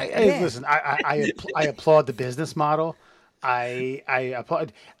 man. Listen, I applaud the business model. I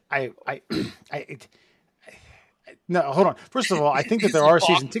applaud. No, hold on. First of all, I think that there are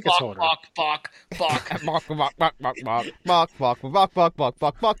season tickets holders.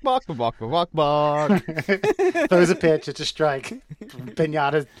 Throws a pitch, it's a strike.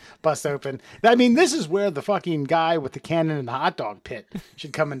 Pinata busts open. I mean, this is where the fucking guy with the cannon and the hot dog pit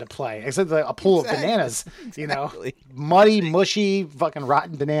should come into play. Except a pool of bananas, muddy, mushy, fucking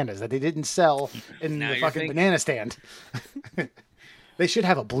rotten bananas that they didn't sell in the fucking banana stand. They should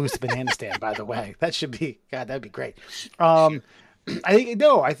have a Blues banana stand, by the way. That should be, God, that'd be great. Well,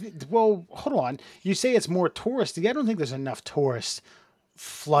 hold on. You say it's more touristy. I don't think there's enough tourists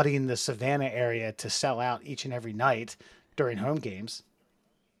flooding the Savannah area to sell out each and every night during home games.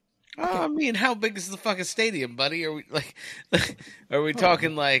 I mean, how big is the fucking stadium, buddy? Are we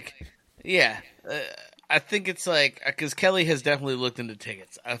talking like, yeah, I think it's like, because Kelly has definitely looked into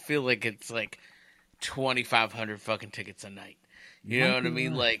tickets. I feel like it's like 2,500 fucking tickets a night. You know what I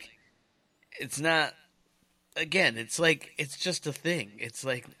mean? Like, it's not, again, it's like, it's just a thing. It's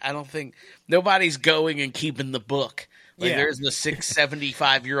like, I don't think, nobody's going and keeping the book. Like, there's the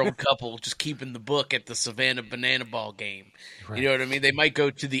 75-year-old couple just keeping the book at the Savannah Banana Ball game. Right. You know what I mean? They might go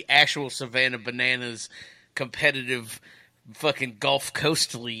to the actual Savannah Bananas competitive fucking Gulf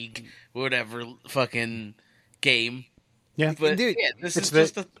Coast League, whatever fucking game. Yeah. But, dude, this is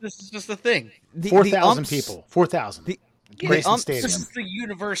just a thing. 4,000 people. 4,000. This is the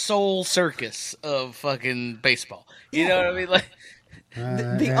Universal Circus of fucking baseball. You know what I mean? Like,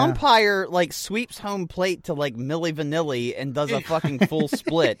 The umpire like sweeps home plate to like Milli Vanilli and does a fucking full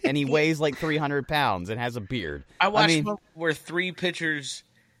split, and he weighs like 300 pounds and has a beard. I watched one where 3 pitchers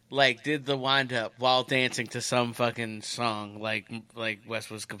like did the wind up while dancing to some fucking song like Wes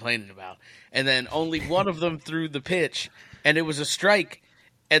was complaining about, and then only one of them threw the pitch, and it was a strike,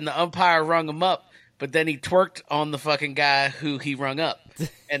 and the umpire rung him up. But then he twerked on the fucking guy who he rung up.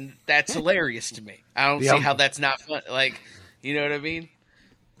 And that's hilarious to me. I don't see how that's not fun. Like, you know what I mean?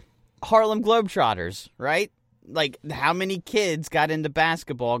 Harlem Globetrotters, right? Like, how many kids got into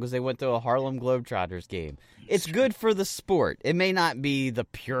basketball because they went to a Harlem Globetrotters game? It's good for the sport. It may not be the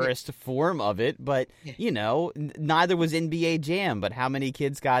purest form of it, but, you know, neither was NBA Jam. But how many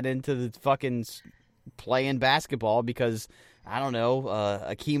kids got into the fucking playing basketball because... I don't know,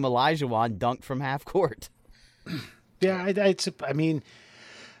 Akeem Olajuwon dunked from half court. Yeah, I mean,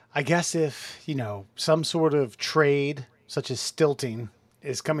 I guess if, you know, some sort of trade, such as stilting,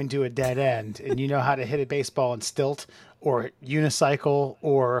 is coming to a dead end, and you know how to hit a baseball in stilt, or unicycle,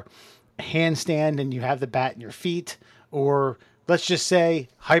 or handstand, and you have the bat in your feet, or let's just say,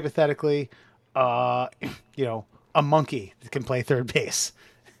 hypothetically, you know, a monkey that can play third base.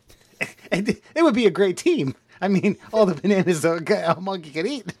 And it would be a great team. I mean, all the bananas a monkey can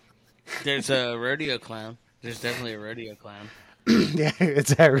eat. There's a rodeo clown. There's definitely a rodeo clown. Yeah, is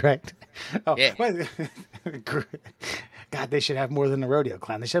that right? Oh, yeah. God, they should have more than a rodeo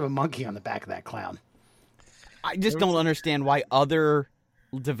clown. They should have a monkey on the back of that clown. I just don't understand why other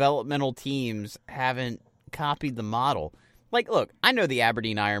developmental teams haven't copied the model. Like, look, I know the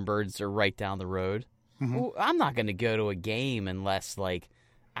Aberdeen Ironbirds are right down the road. Mm-hmm. I'm not going to go to a game unless, like,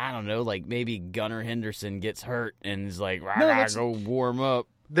 I don't know, like maybe Gunnar Henderson gets hurt and is like, I gotta go warm up.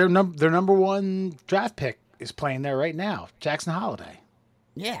 Their number one draft pick is playing there right now, Jackson Holiday.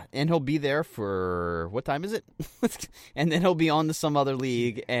 Yeah, and he'll be there for, what time is it? And then he'll be on to some other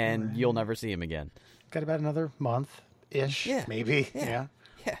league, and you'll never see him again. Got about another month-ish, maybe. Yeah.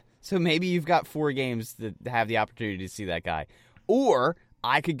 So maybe you've got 4 games to have the opportunity to see that guy. Or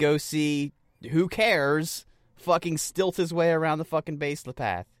I could go see, who cares, fucking stilt his way around the fucking base of the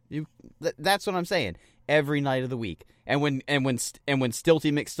path. That's what I'm saying. Every night of the week. And when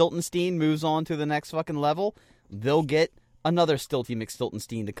Stilty McStiltonstein moves on to the next fucking level, they'll get another Stilty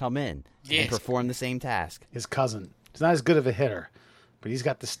McStiltonstein to come in and perform the same task. His cousin. He's not as good of a hitter, but he's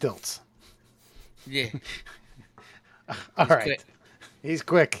got the stilts. Yeah. All right. Quick. He's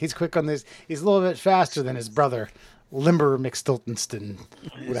quick. He's quick on this. He's a little bit faster than his brother, Limber McStiltonston,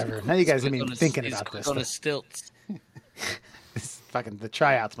 whatever. Now you guys are thinking about this. On his stilts. Fucking the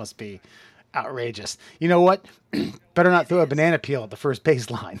tryouts must be outrageous. You know what? Better not throw a banana peel at the first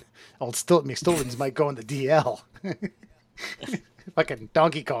baseline. Old Stilt McStiltons might go in the DL. Fucking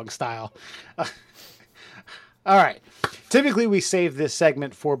Donkey Kong style. All right. Typically, we save this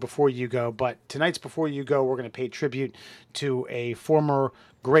segment for Before You Go, but tonight's Before You Go, we're going to pay tribute to a former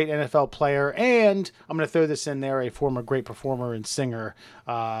great NFL player, and I'm going to throw this in there, a former great performer and singer,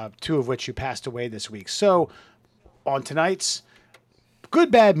 2 of which who passed away this week. So, on tonight's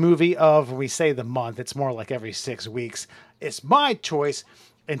Good Bad Movie of, we say the month, it's more like every 6 weeks, it's my choice.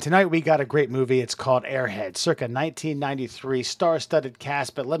 And tonight we got a great movie. It's called Airhead, circa 1993, star-studded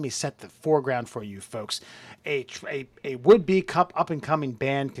cast. But let me set the foreground for you folks. A would-be up-and-coming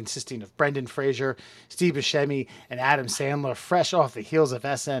band consisting of Brendan Fraser, Steve Buscemi, and Adam Sandler, fresh off the heels of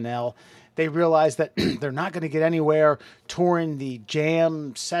SNL. They realize that they're not going to get anywhere touring the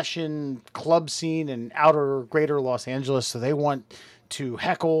jam session club scene in outer greater Los Angeles, so they want to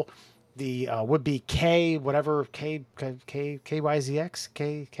heckle the would-be KYZX,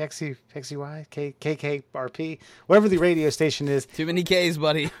 KKRP, whatever the radio station is. Too many Ks,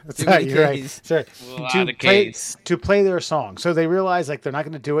 buddy. Too many Ks. Right. Sorry. To play their song. So they realize like they're not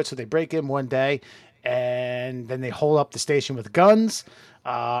going to do it, so they break in one day, and then they hold up the station with guns,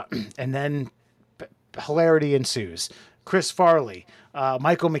 and then hilarity ensues. Chris Farley,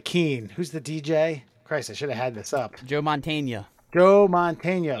 Michael McKean, who's the DJ? Christ, I should have had this up. Joe Montana,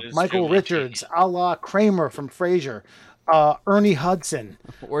 Michael Richards, a la Kramer from Frasier, Ernie Hudson.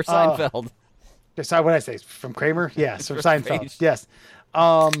 Or Seinfeld. What did I say? From Kramer? Yes, from Seinfeld. Yes.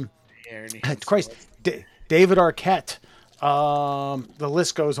 Christ, David Arquette. The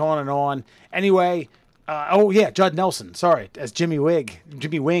list goes on and on. Anyway, Judd Nelson, as Jimmy Wing,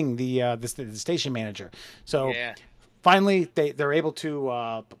 the station manager. So finally, they're able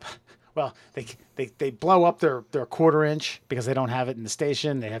to... they blow up their quarter inch because they don't have it in the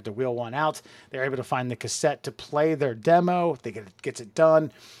station. They have to wheel one out. They're able to find the cassette to play their demo. Gets it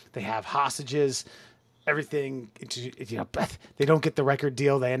done. They have hostages. everything, they don't get the record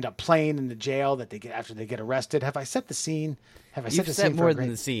deal. They end up playing in the jail that they get after they get arrested. Have I set the scene? Have I set the scene? More than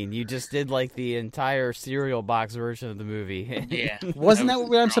the scene. You just did like the entire cereal box version of the movie. Yeah. Wasn't that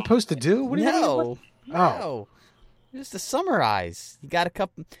what I'm supposed to do? What do you No. mean? No. Just to summarize, you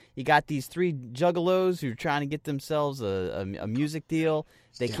got these three juggalos who are trying to get themselves a music deal.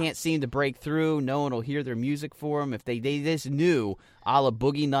 They can't seem to break through. No one will hear their music for them. If they just knew, a la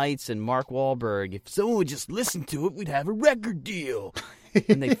Boogie Nights and Mark Wahlberg, if someone would just listen to it, we'd have a record deal.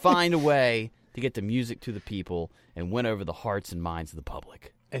 And they find a way to get the music to the people and win over the hearts and minds of the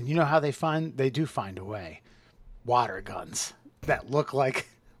public. And you know how they do find a way. Water guns that look like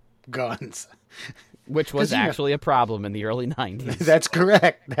guns. Which was actually a problem in the early 90s. That's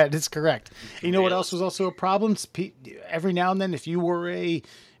correct. That is correct. You know what else was also a problem? Every now and then, if you were a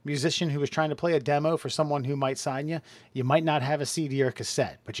musician who was trying to play a demo for someone who might sign you, you might not have a CD or a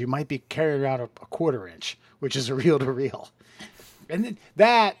cassette, but you might be carrying around a quarter-inch, which is a reel-to-reel. And then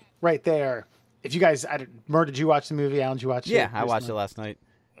that right there, if you guys, Mur, did you watch the movie? Alan, did you watch it? Yeah, I watched it last night.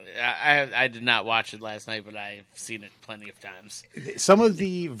 I did not watch it last night, but I've seen it plenty of times. Some of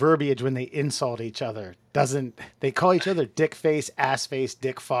the verbiage when they insult each other they call each other dick face, ass face,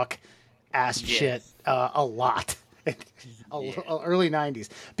 dick fuck, ass shit a lot. Early 90s.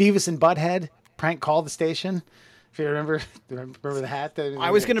 Beavis and Butthead prank call the station. If you remember the hat.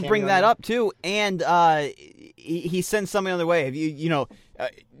 I was going to bring that up too, and he sends somebody on their way. Have you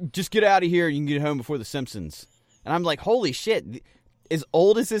just get out of here. You can get home before the Simpsons. And I'm like, holy shit. As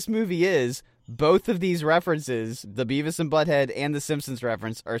old as this movie is, both of these references, the Beavis and Butthead and the Simpsons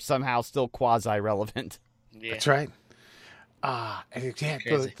reference, are somehow still quasi-relevant. Yeah. That's right.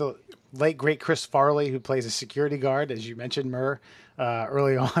 The late, great Chris Farley, who plays a security guard, as you mentioned, Murr,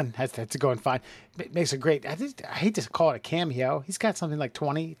 early on, has to go and find. It makes a great, I hate to call it a cameo. He's got something like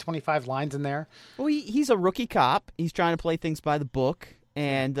 20, 25 lines in there. Well, he's a rookie cop. He's trying to play things by the book.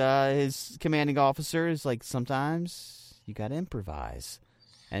 And his commanding officer is like, sometimes you got to improvise.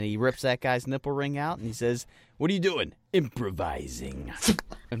 And he rips that guy's nipple ring out and he says, "What are you doing?" "Improvising."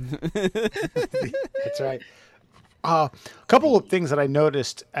 That's right. A couple of things that I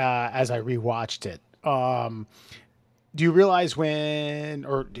noticed as I rewatched it. Do you realize do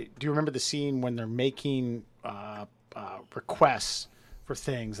you remember the scene when they're making requests for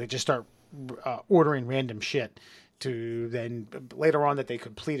things? They just start ordering random shit to then later on that they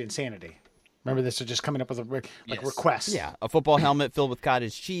complete insanity. Remember this? They're just coming up with requests. Yeah, a football helmet filled with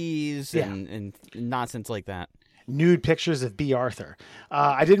cottage cheese and nonsense like that. Nude pictures of B. Arthur.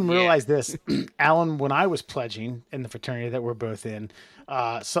 I didn't realize this, Alan, when I was pledging in the fraternity that we're both in,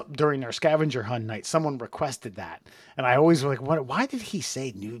 during our scavenger hunt night, someone requested that. And I always was like, why did he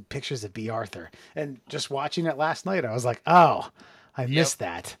say nude pictures of B. Arthur? And just watching it last night, I was like, oh, I missed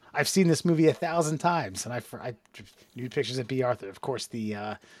that. I've seen this movie 1,000 times. And I nude pictures of B. Arthur. Of course,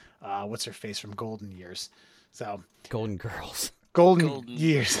 the... what's her face from Golden Years? So Golden Girls. Golden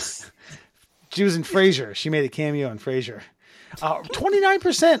Years. She was in Frasier. She made a cameo in Frasier.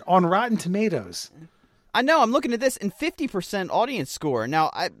 29% on Rotten Tomatoes. I know. I'm looking at this, and 50% audience score. Now,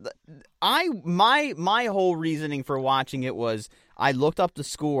 my whole reasoning for watching it was I looked up the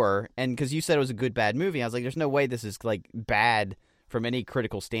score, and because you said it was a good bad movie, I was like, "There's no way this is like bad from any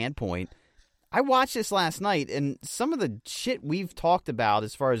critical standpoint." I watched this last night, and some of the shit we've talked about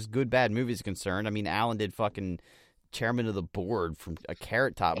as far as good, bad movies are concerned, I mean, Alan did fucking Chairman of the Board from a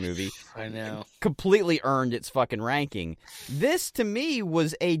Carrot Top movie. I know. Completely earned its fucking ranking. This, to me,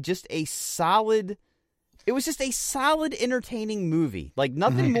 was just a solid, entertaining movie. Like,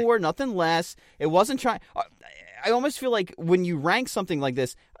 nothing more, nothing less. It wasn't trying... I almost feel like when you rank something like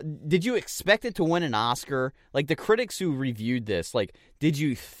this, did you expect it to win an Oscar? Like, the critics who reviewed this, like, did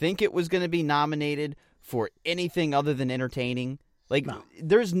you think it was going to be nominated for anything other than entertaining? Like, no.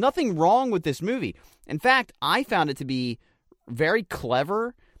 There's nothing wrong with this movie. In fact, I found it to be very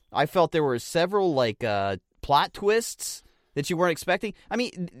clever. I felt there were several, like, plot twists that you weren't expecting. I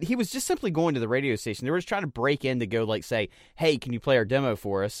mean, he was just simply going to the radio station. They were just trying to break in to go, like, say, "Hey, can you play our demo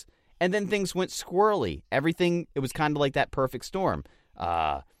for us?" And then things went squirrely. Everything, it was kind of like that perfect storm.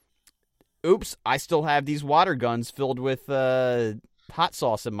 Oops, I still have these water guns filled with hot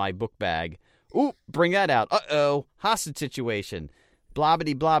sauce in my book bag. Oop, bring that out. Uh-oh, hostage situation.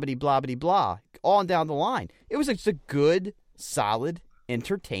 Blobbity, blobbity, blobbity, blah. On down the line. It was just a good, solid,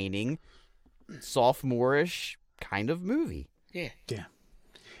 entertaining, sophomore-ish kind of movie. Yeah. Yeah.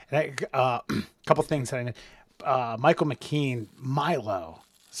 And a couple things that I know. Michael McKean, Milo.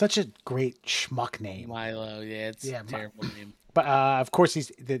 Such a great schmuck name. Milo, it's a terrible name. But of course,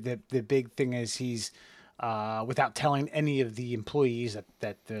 he's the big thing is he's without telling any of the employees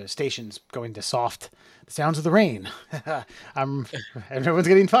that the station's going to soft the sounds of the rain. Everyone's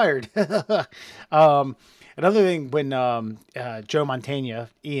getting fired. Another thing, when Joe Mantegna,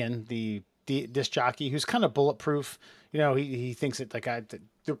 Ian, the disc jockey, who's kind of bulletproof, he thinks that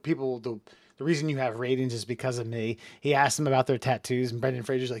the reason you have ratings is because of me. He asked them about their tattoos, and Brendan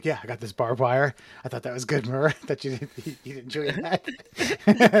Fraser's like, "Yeah, I got this barbed wire." I thought that was good, Murr. That you enjoy that.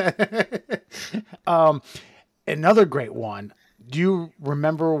 Another great one. Do you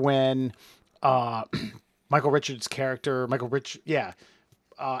remember when Michael Richards' character,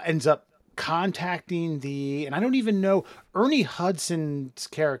 ends up contacting and I don't even know, Ernie Hudson's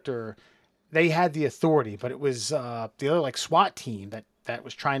character, they had the authority, but it was the other SWAT team that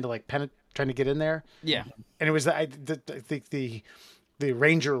was trying to trying to get in there. Yeah. And it was the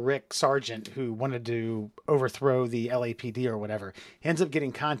Ranger Rick Sargent who wanted to overthrow the LAPD or whatever. He ends up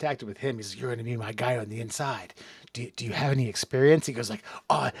getting contacted with him. He's like, "You're going to be my guy on the inside. Do you have any experience?" He goes like,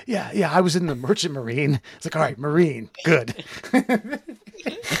 "Oh, yeah, I was in the Merchant Marine." It's like, "All right, Marine, good."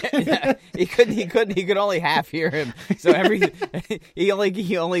 Yeah, he could only half hear him. So he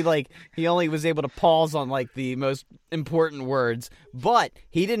only was able to pause on the most important words, but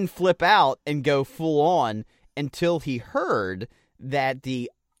he didn't flip out and go full on until he heard that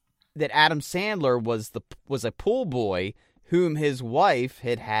Adam Sandler was a pool boy whom his wife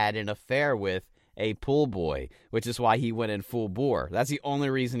had an affair with a pool boy, which is why he went in full bore. That's the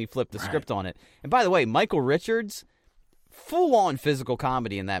only reason he flipped the script on it. And by the way, Michael Richards, full on physical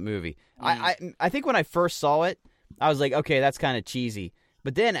comedy in that movie. I think when I first saw it, I was like, okay, that's kind of cheesy.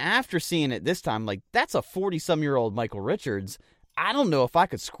 But then after seeing it this time, that's a 40-some-year-old Michael Richards. I don't know if I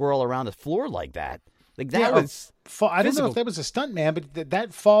could squirrel around the floor like that. That was I don't know if that was a stunt man, but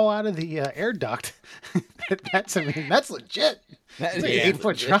that fall out of the air duct, that's legit. That's an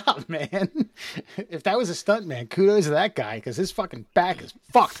 8-foot drop, man. If that was a stunt man, kudos to that guy, because his fucking back is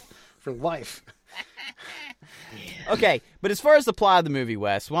fucked for life. Okay, but as far as the plot of the movie,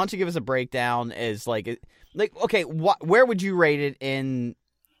 Wes, why don't you give us a breakdown as where would you rate it in?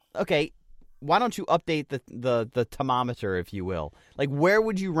 Okay, why don't you update the thermometer, if you will? Where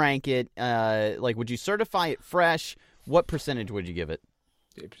would you rank it? Would you certify it fresh? What percentage would you give it?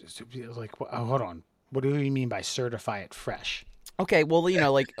 Hold on. What do you mean by certify it fresh? Okay, well,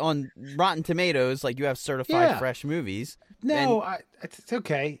 on Rotten Tomatoes, you have certified fresh movies. No, it's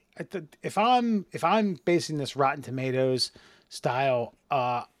okay. If I'm basing this Rotten Tomatoes style,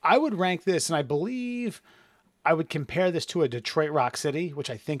 I would rank this, and I believe I would compare this to a Detroit Rock City,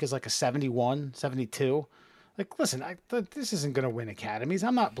 which I think is a 71, 72. Listen, this isn't going to win Academies.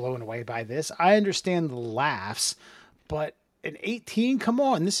 I'm not blown away by this. I understand the laughs, but an 18, come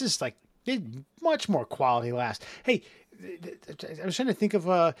on. This is much more quality laughs. Hey, I was trying to think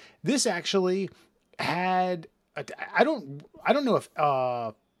of this actually had I don't know if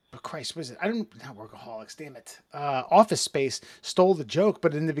Christ, was it? Not Workaholics, damn it. Office Space stole the joke,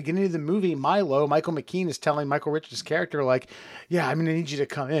 but in the beginning of the movie, Michael McKean is telling Michael Richards' character, "Yeah, I'm gonna need you to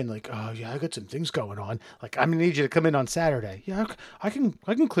come in." "Oh yeah, I got some things going on. I'm gonna need you to come in on Saturday." "Yeah, I can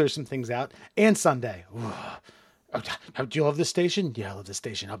clear some things out, and Sunday." "Do you love this station?" "Yeah, I love this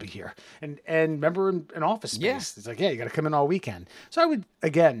station. I'll be here." And remember in Office Space, it's yeah, you got to come in all weekend. So I would,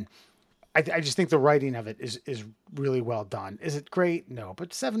 again, I just think the writing of it is really well done. Is it great? No,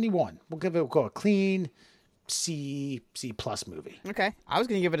 but 71. We'll go a clean C plus movie. Okay, I was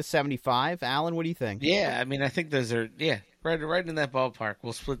going to give it a 75. Alan, what do you think? Yeah, I mean, I think those are right in that ballpark.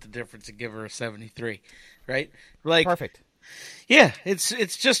 We'll split the difference and give her a 73. Right? Perfect. Yeah, it's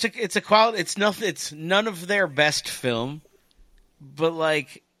just it's a quality. It's nothing. It's none of their best film, but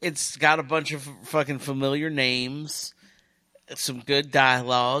it's got a bunch of fucking familiar names, some good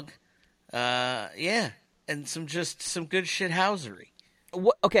dialogue. And some good shithousery.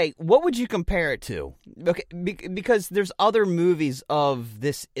 What would you compare it to? Okay, because there's other movies of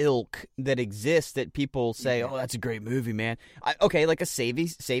this ilk that exist that people say, "Oh, that's a great movie, man." Like a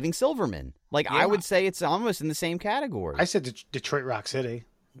Saving Silverman. I would say it's almost in the same category. I said Detroit Rock City.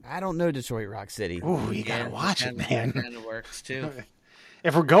 I don't know Detroit Rock City. Oh, you gotta watch it, man. Kind of works too.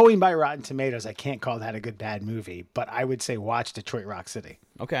 If we're going by Rotten Tomatoes, I can't call that a good bad movie, but I would say watch Detroit Rock City.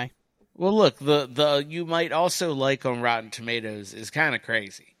 Okay. Well, look, the you might also like on Rotten Tomatoes is kind of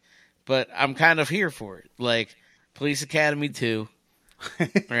crazy, but I'm kind of here for it. Police Academy 2,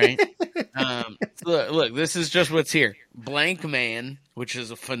 right? Look, this is just what's here. Blank Man, which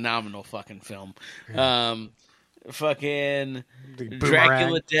is a phenomenal fucking film. Fucking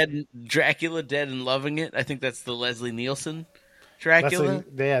Dracula Dead and Loving It. I think that's the Leslie Nielsen Dracula.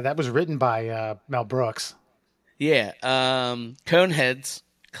 That was written by Mel Brooks. Yeah. Coneheads.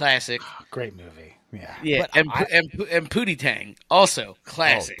 Classic. Great movie. Yeah, But and Pootie Tang also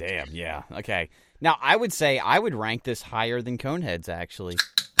classic. Oh, damn, yeah. Okay. Now, I would say I would rank this higher than Coneheads, actually.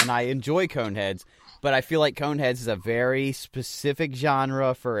 And I enjoy Coneheads, but I feel like Coneheads is a very specific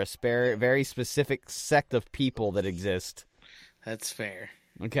genre for a very specific sect of people that exist. That's fair.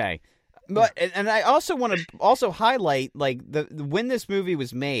 Okay. But and I also want to also highlight, like, when this movie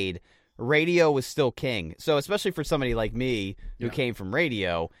was made, radio was still king. So especially for somebody like me who came from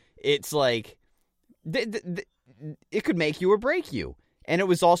radio, it's like it could make you or break you. And it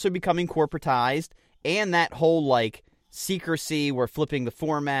was also becoming corporatized, and that whole, like, secrecy, we're flipping the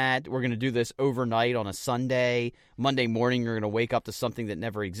format, we're going to do this overnight on a Sunday, Monday morning you're going to wake up to something that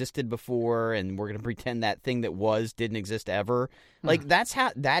never existed before, and we're going to pretend that thing that didn't exist ever. Like, that's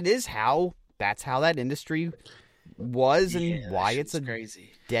how that industry was, and why it's a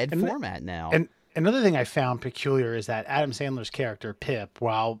crazy dead format now. And another thing I found peculiar is that Adam Sandler's character, Pip,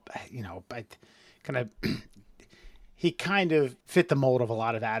 while, he kind of fit the mold of a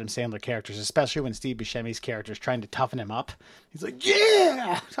lot of Adam Sandler characters, especially when Steve Buscemi's character is trying to toughen him up. He's like,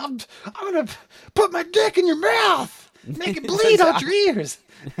 yeah, I'm going to put my dick in your mouth, make it bleed out your ears.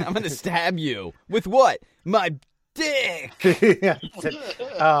 I'm going to stab you. With what? My dick.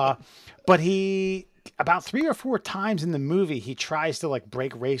 But he, about 3 or 4 times in the movie, he tries to, like,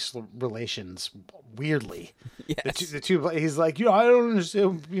 break race relations weirdly. Yes. The two, he's like, I don't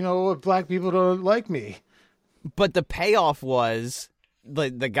understand, black people don't like me. But the payoff was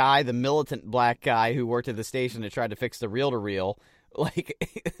the guy, the militant black guy who worked at the station that tried to fix the reel-to-reel. Like,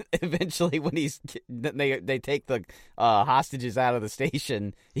 eventually, when they take the hostages out of the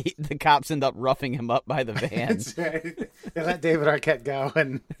station, the cops end up roughing him up by the van. That's right. They let David Arquette go,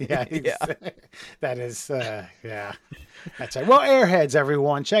 and that is, that's right. Well, Airheads,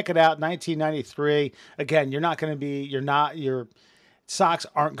 everyone, check it out. 1993. Again, your socks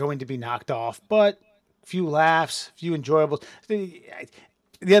aren't going to be knocked off, but few laughs, few enjoyables.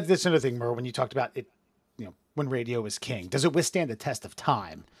 That's another thing, Mer, when you talked about it, when radio was king. Does it withstand the test of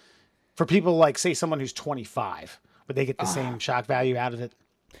time? For people like, say, someone who's 25, would they get the same shock value out of it?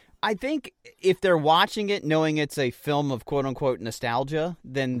 I think if they're watching it knowing it's a film of quote-unquote nostalgia,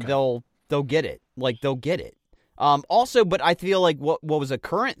 then they'll get it. Like, they'll get it. Also, but I feel like what was a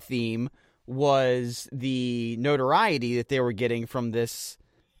current theme was the notoriety that they were getting from this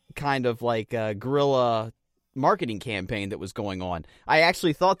kind of like guerrilla marketing campaign that was going on. I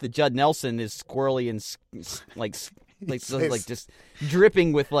actually thought that Judd Nelson is squirrely and like just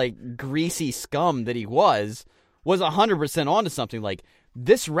dripping with like greasy scum that he was 100% onto something. Like,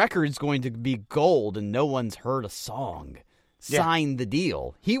 this record's going to be gold and no one's heard a song. Sign the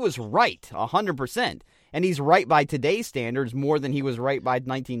deal. He was right 100%, and he's right by today's standards more than he was right by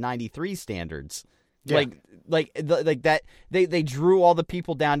 1993 standards. Yeah. Like that they drew all the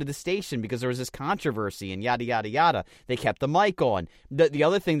people down to the station because there was this controversy and yada yada yada. They kept the mic on. The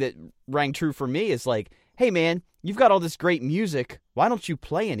other thing that rang true for me is like, hey man, you've got all this great music. Why don't you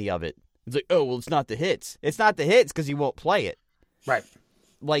play any of it? It's like, oh well, it's not the hits. It's not the hits because you won't play it. Right.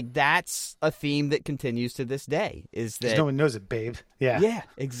 Like, that's a theme that continues to this day. Is that no one knows it, babe? Yeah. Yeah,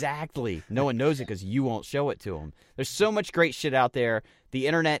 exactly. No one knows it because you won't show it to them. There's so much great shit out there. The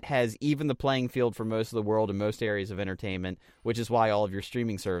internet has evened the playing field for most of the world in most areas of entertainment, which is why all of your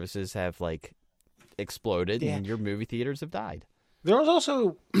streaming services have like exploded and your movie theaters have died. There was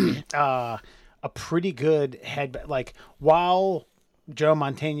also a pretty good like, while Joe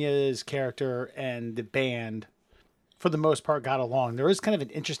Mantegna's character and the band, for the most part, got along, there is kind of an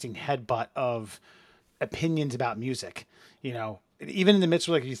interesting headbutt of opinions about music. Even in the midst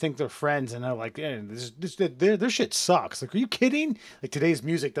of, like, you think they're friends and they're like, their shit sucks. Like, are you kidding? Like, today's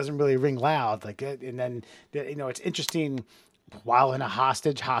music doesn't really ring loud. Like, and then, it's interesting while in a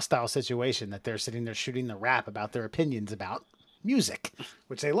hostile situation that they're sitting there shooting the rap about their opinions about music,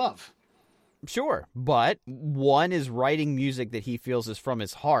 which they love. Sure, but one is writing music that he feels is from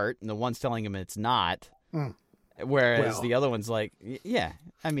his heart, and the one's telling him it's not. Whereas the other one's like, yeah,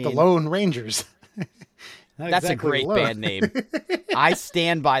 I mean... The Lone Rangers. That's exactly a great band name. I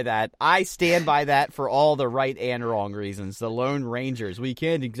stand by that. I stand by that for all the right and wrong reasons. The Lone Rangers. We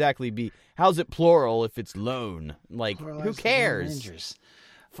can't exactly be... How's it plural if it's lone? Like, who cares? Lone Rangers.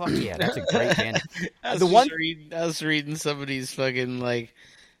 Fuck yeah, that's a great band. I was reading somebody's fucking, like,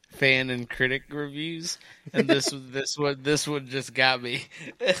 fan and critic reviews, and this one just got me.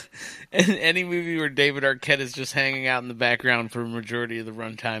 And any movie where David Arquette is just hanging out in the background for a majority of the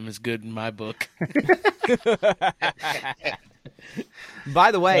runtime is good in my book.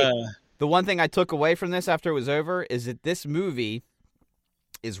 By the way, the one thing I took away from this after it was over is that this movie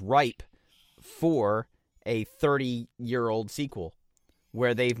is ripe for a 30-year-old sequel.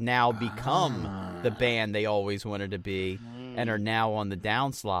 where they've now become the band they always wanted to be and are now on the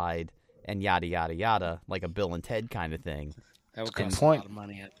downslide and yada, yada, yada, like a Bill and Ted kind of thing. That would cost a lot of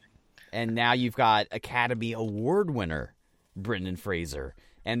money, I think. And now you've got Academy Award winner Brendan Fraser.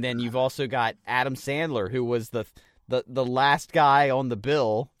 And then you've also got Adam Sandler, who was the last guy on the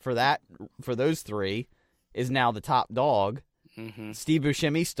bill for those three, is now the top dog. Mm-hmm. Steve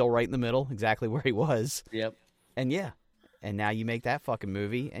Buscemi still right in the middle, exactly where he was. Yep. And yeah. And now you make that fucking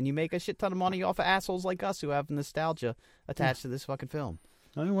movie, and you make a shit ton of money off of assholes like us who have nostalgia attached to this fucking film.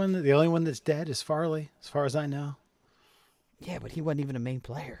 The only one that's dead is Farley, as far as I know. Yeah, but he wasn't even a main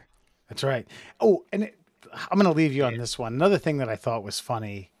player. That's right. Oh, and I'm going to leave you on this one. Another thing that I thought was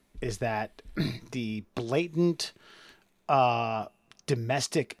funny is that the blatant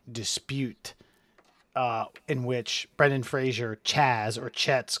domestic dispute in which Brendan Fraser, Chaz, or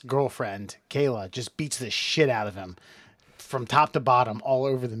Chet's girlfriend, Kayla, just beats the shit out of him from top to bottom all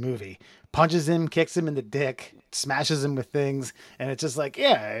over the movie. Punches him, kicks him in the dick, smashes him with things, and it's just like,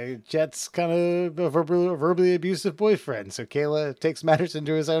 yeah, Chet's kind of a verbally abusive boyfriend, so Kayla takes matters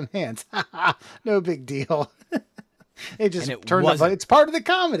into his own hands. No big deal. It just turned out like it's part of the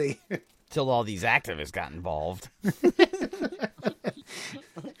comedy. Till all these activists got involved.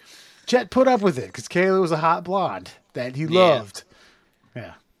 Chet put up with it because Kayla was a hot blonde that he loved.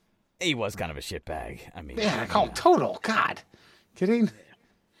 Yeah. He was kind of a shitbag. I mean, yeah, total. God, kidding?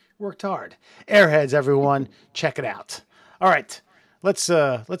 Worked hard. Airheads, everyone, check it out. All right, let's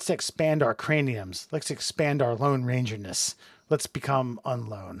expand our craniums. Let's expand our Lone Rangerness. Let's become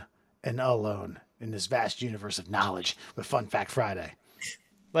unlone and alone in this vast universe of knowledge with Fun Fact Friday.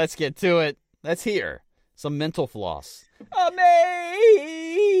 Let's get to it. Let's hear some mental floss. Amazing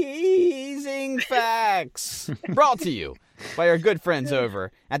facts brought to you by our good friends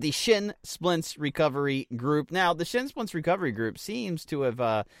over at the Shin Splints Recovery Group. Now, the Shin Splints Recovery Group seems to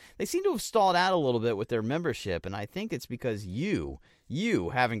have stalled out a little bit with their membership, and I think it's because you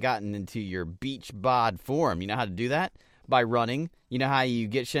haven't gotten into your beach bod form. You know how to do that? By running. You know how you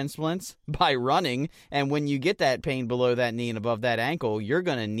get shin splints? By running. And when you get that pain below that knee and above that ankle, you're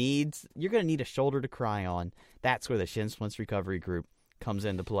gonna need a shoulder to cry on. That's where the Shin Splints Recovery Group comes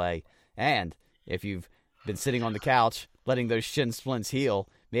into play. And if you've been sitting on the couch letting those shin splints heal,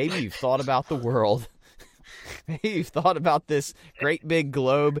 maybe you've thought about the world. Maybe you've thought about this great big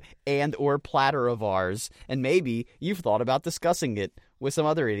globe and or platter of ours, and maybe you've thought about discussing it with some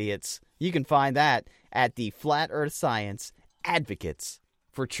other idiots. You can find that at the Flat Earth Science Advocates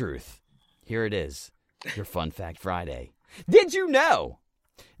for Truth. Here it is, your Fun Fact Friday. Did you know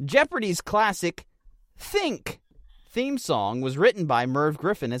Jeopardy's classic Think theme song was written by Merv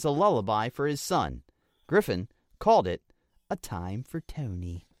Griffin as a lullaby for his son? Griffin called it A Time for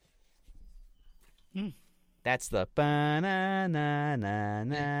Tony. That's the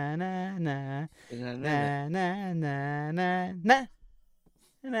ba-na-na-na-na-na-na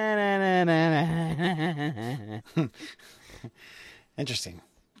na-na-na-na-na. Interesting.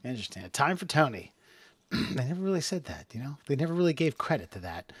 A Time for Tony. They never really said that, you know? They never really gave credit to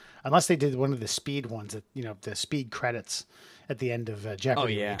that. Unless they did one of the speed ones, that, you know, the speed credits at the end of Jeopardy. Oh,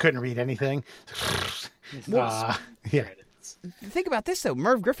 yeah. You couldn't read anything. Yeah. Think about this, though.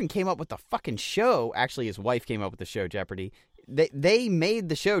 Merv Griffin came up with the fucking show. Actually, his wife came up with the show Jeopardy. They made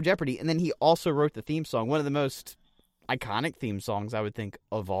the show Jeopardy, and then he also wrote the theme song. One of the most iconic theme songs, I would think,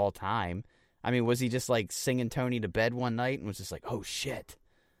 of all time. I mean, was he just like singing Tony to bed one night and was just like, oh shit,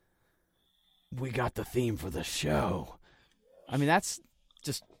 we got the theme for the show? I mean, that's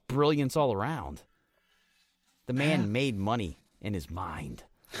just brilliance all around. The man made money in his mind.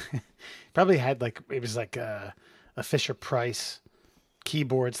 Probably had it was like a Fisher-Price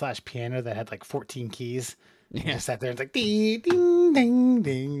keyboard / piano that had like 14 keys. Yeah. Just sat there and it's like ding ding ding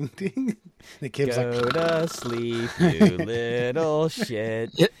ding ding. The kid's go like, to sleep, you little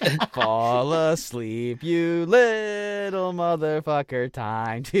shit. Fall asleep, you little motherfucker.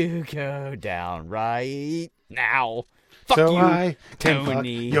 Time to go down right now. Fuck so you, I can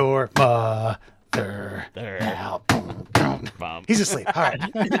Tony. fuck your mother. Now. He's asleep. All right.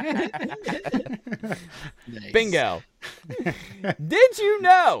 Nice. Bingo. Did you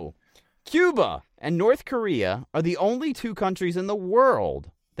know Cuba and North Korea are the only two countries in the world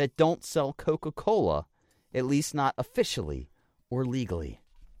that don't sell Coca-Cola, at least not officially or legally?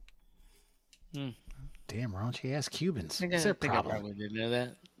 Damn raunchy ass Cubans. I What's their think I problem? probably didn't know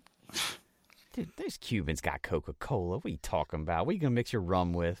that. Dude, those Cubans got Coca-Cola. What are you talking about? What are you going to mix your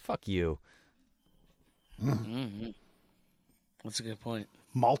rum with? Fuck you. Mm-hmm. That's a good point.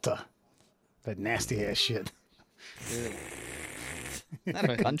 Malta. That nasty ass shit. Is that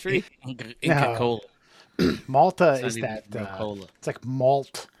a country? Inca Cola. Malta It's not is even that real cola. it's like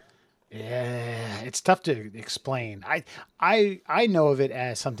malt. Yeah, it's tough to explain. I know of it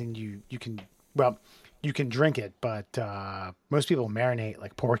as something you can, well, you can drink it, but most people marinate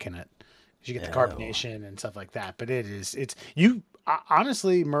like pork in it. 'Cause you get the carbonation and stuff like that. But it's you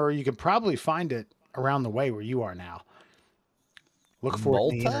honestly, Murray, you can probably find it around the way where you are now. Look for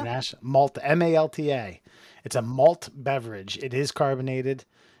it in the Malta? international Malta, Malta. It's a malt beverage. It is carbonated.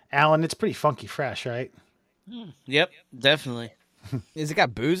 Alan, it's pretty funky fresh, right? Yep, definitely. Is it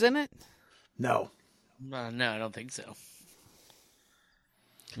got booze in it? No. No, I don't think so.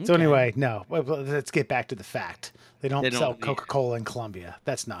 So anyway, no. Well, let's get back to the fact. They don't They sell don't- Coca-Cola in Colombia.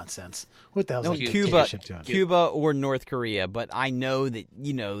 That's nonsense. What the hell's No, that Cuba, dictatorship doing? Cuba or North Korea. But I know that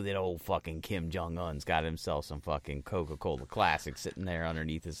that old fucking Kim Jong Un's got himself some fucking Coca-Cola Classic sitting there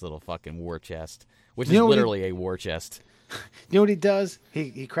underneath his little fucking war chest, which is You know what literally a war chest. You know what he does?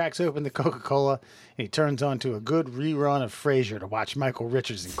 He cracks open the Coca-Cola and he turns on to a good rerun of Frasier to watch Michael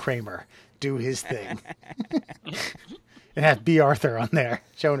Richards and Kramer do his thing. And have B. Arthur on there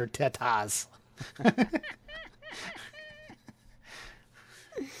showing her tetas.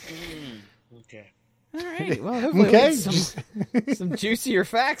 Okay. All right. Well, hopefully Okay. we get some juicier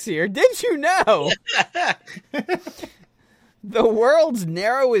facts here. Did you know the world's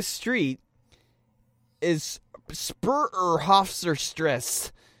narrowest street is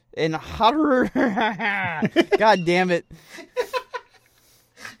Spurerhofstrasse in Hatter? God damn it!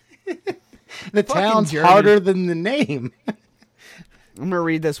 The Fucking town's German. harder than the name. I'm gonna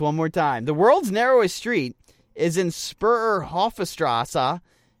read this one more time. The world's narrowest street is in Spurerhofstrasse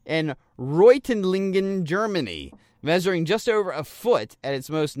in Reutlingen, Germany. Measuring just over a foot at its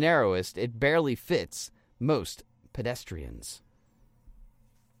most narrowest, it barely fits most pedestrians.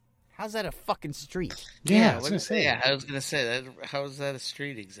 How's that a fucking street? Yeah, I was gonna say. Yeah, I was gonna say that. How is that a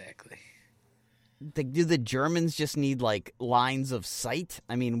street exactly? Do the Germans just need like lines of sight?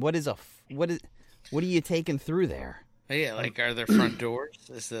 I mean, what are you taking through there? Oh, yeah, like are there front doors?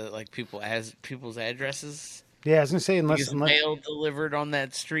 Is the like people's addresses? Yeah, I was gonna say unless Is mail delivered on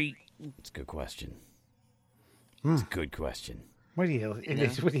that street? It's a good question. It's a good question. what do you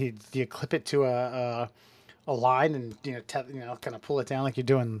do you clip it to a line and kind of pull it down like you're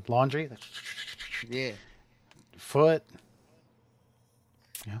doing laundry? Yeah. Foot.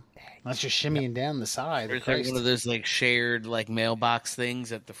 Yeah. Unless you're shimmying down the side. Or is there one of those like shared like mailbox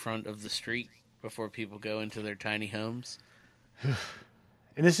things at the front of the street before people go into their tiny homes? And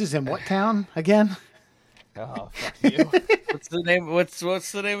this is in what town again? Oh, fuck you. What's the name? What's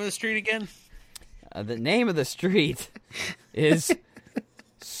the name of the street again? The name of the street is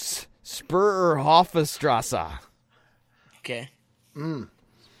Spurerhofstrasse. Okay.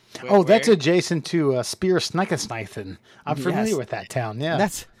 Oh, that's adjacent to Spear Sneikensneifen. I'm familiar Yes. with that town. Yeah.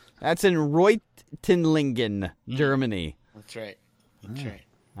 That's in Reutlingen, Germany. That's right. That's right.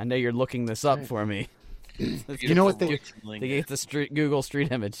 I know you're looking this up for me. You know what They get the Google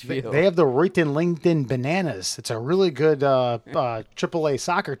Street Image view. They have the Reutlingen Bananas. It's a really good AAA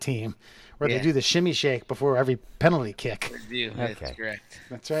soccer team where they do the shimmy shake before every penalty kick. That's Okay. correct.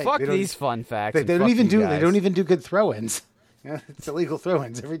 That's right. Fuck They don't- these fun facts. They and don't fuck even you do. guys. They don't even do good throw-ins. Yeah, it's illegal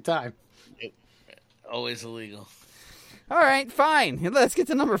throw-ins every time. Always illegal. All right, fine. Let's get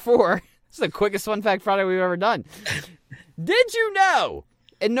to number 4. This is the quickest Fun Fact Friday we've ever done. Did you know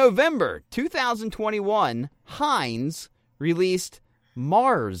in November 2021, Heinz released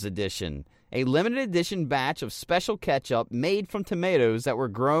Mars Edition, a limited edition batch of special ketchup made from tomatoes that were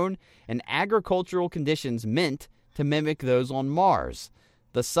grown in agricultural conditions meant to mimic those on Mars.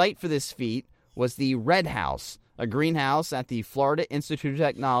 The site for this feat was the Red House, a greenhouse at the Florida Institute of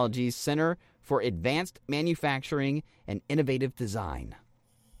Technology's Center for Advanced Manufacturing and Innovative Design.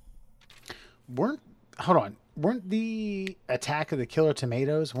 Weren't the Attack of the Killer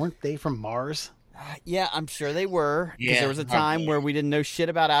Tomatoes? Weren't they from Mars? Yeah, I'm sure they were. Because Yeah, there was a time where we didn't know shit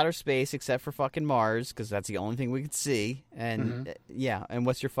about outer space except for fucking Mars, because that's the only thing we could see. And yeah, and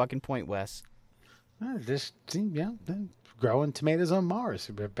what's your fucking point, Wes? Growing tomatoes on Mars.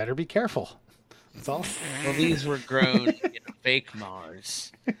 We better be careful. That's all. Well, these were grown in fake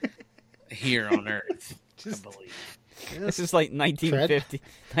Mars here on Earth, I believe. This is like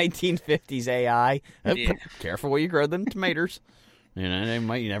 1950s AI. Yeah. Careful where you grow them tomatoes. You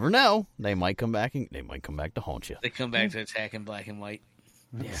never know. They might come back to haunt you. They come back to attack in black and white.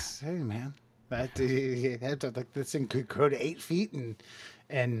 Hey man, that this thing could grow to 8 feet and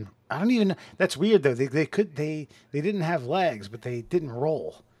I don't even know. That's weird though. They didn't have legs, but they didn't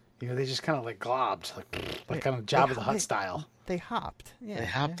roll. They just kind of like globbed, like kind of Jabba the Hutt style. They hopped. Yeah. They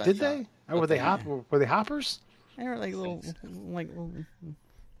hopped. Did they? Oh, were they hoppers? They were like little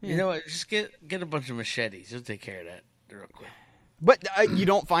You know what? Just get a bunch of machetes. You'll take care of that real quick. But you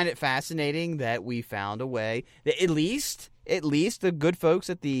don't find it fascinating that we found a way that at least the good folks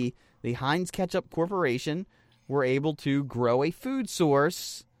at the Heinz Ketchup Corporation were able to grow a food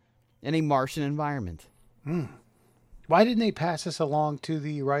source in a Martian environment. Why didn't they pass this along to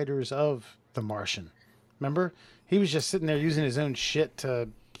the writers of The Martian? Remember? He was just sitting there using his own shit to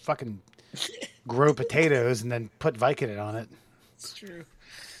fucking grow potatoes and then put Vicodin on it. It's true.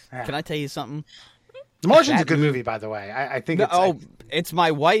 Yeah. Can I tell you something? The Martian's a good movie, by the way. I think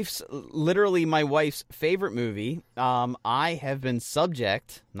it's literally my wife's favorite movie. I have been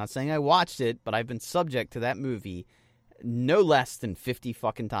subject, I'm not saying I watched it, but I've been subject to that movie no less than 50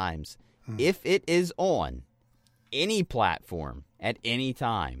 fucking times. If it is on any platform at any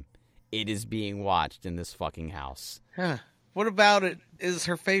time, it is being watched in this fucking house. Huh. What about it is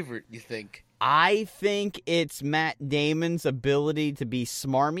her favorite, you think? I think it's Matt Damon's ability to be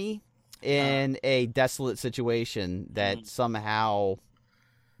smarmy in a desolate situation that somehow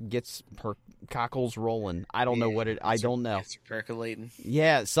gets her cockles rolling. I don't know what it. I don't know. It's percolating.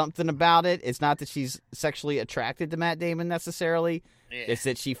 Yeah, something about it. It's not that she's sexually attracted to Matt Damon necessarily. Yeah. It's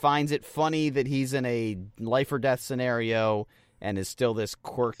that she finds it funny that he's in a life or death scenario and is still this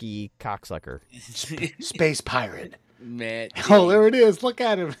quirky cocksucker. Space pirate. Matt. Oh, there it is. Look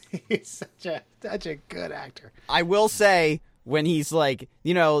at him. He's such a good actor. I will say, when he's like,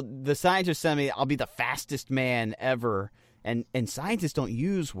 the scientists tell me I'll be the fastest man ever. And scientists don't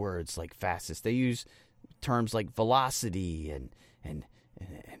use words like fastest. They use terms like velocity and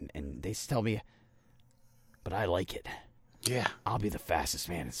they tell me, but I like it. Yeah. I'll be the fastest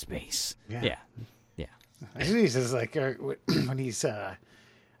man in space. Yeah. He says like when he's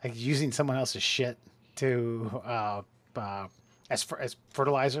like using someone else's shit to as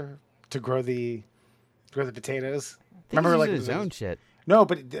fertilizer to grow the potatoes. Remember, like his own shit. No,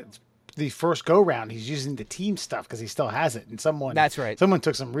 but the first go round, he's using the team stuff because he still has it. And that's right. Someone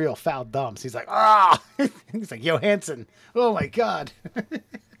took some real foul dumps. He's like, he's like Johansson. Oh my god.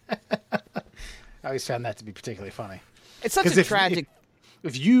 I always found that to be particularly funny. It's such a tragic.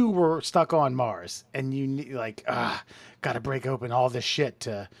 If you were stuck on Mars and you need got to break open all this shit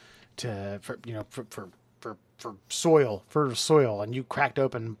for soil, fertile soil, and you cracked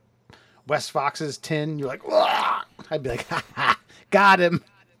open Wes Fox's tin, you're like, "Wah!" I'd be like, ha ha, got him,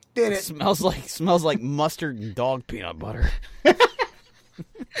 did it. Smells like mustard and dog peanut butter.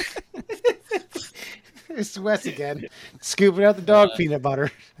 It's Wes again, scooping out the dog peanut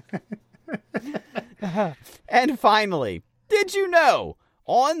butter. And finally, did you know,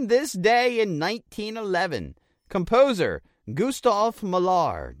 on this day in 1911, composer Gustav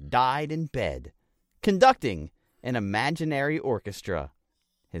Mahler died in bed, conducting an imaginary orchestra.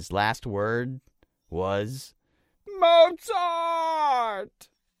 His last word was Mozart!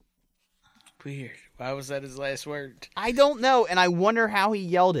 Weird. Why was that his last word? I don't know, and I wonder how he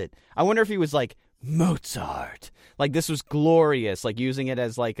yelled it. I wonder if he was like, Mozart. Like, this was glorious, like using it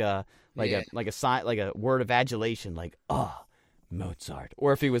as like a sign, like a word of adulation, like, Mozart.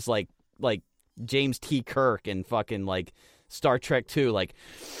 Or if he was like James T. Kirk in fucking like Star Trek 2, like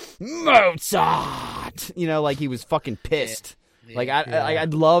Mozart. Like he was fucking pissed. Yeah. Like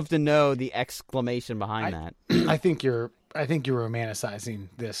I'd love to know the exclamation behind that. I think you're romanticizing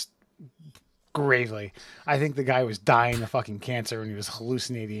this gravely. I think the guy was dying of fucking cancer and he was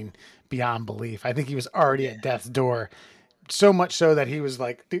hallucinating beyond belief. I think he was already at death's door. So much so that he was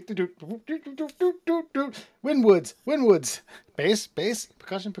like, Winwoods, bass,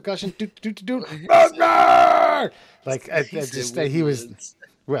 percussion, like he was,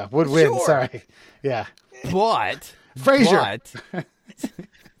 well, woodwind, sure. Sorry, yeah. What? Frasier.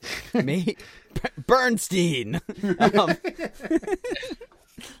 Me, Bernstein.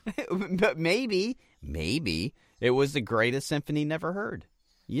 But maybe it was the greatest symphony never heard.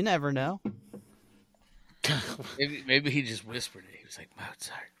 You never know. Maybe he just whispered it. He was like,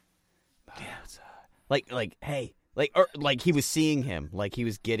 Mozart. Like, hey, like he was seeing him, like he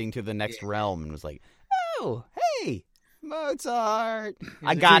was getting to the next realm, and was like, oh, hey, Mozart.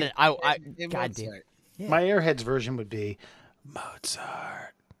 I got it. I God damn it. Yeah. My Airheads version would be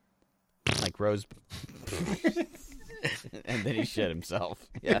Mozart, like Rose, and then he shit himself.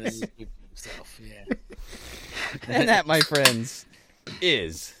 Yes, yeah. And that, my friends,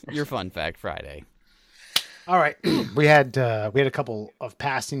 is your Fun Fact Friday. All right, we had a couple of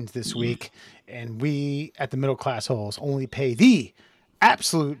passings this week, and we at the Middle Class Holes only pay the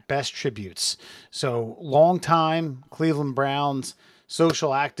absolute best tributes. So, longtime Cleveland Browns social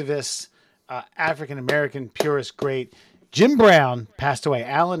activists, African American purist great Jim Brown passed away.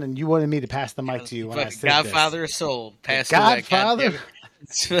 Alan, and you wanted me to pass the mic to you when I said Godfather of Soul passed Godfather? away.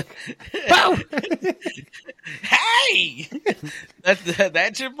 Hey,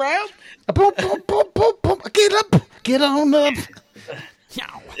 that Jim Brown. Boom, boom, boom, boom, boom. Get up, get on up.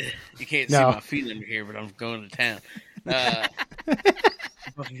 You can't see my feet under here, but I'm going to town.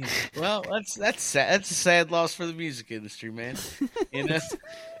 Well, that's sad. That's a sad loss for the music industry, man. You know,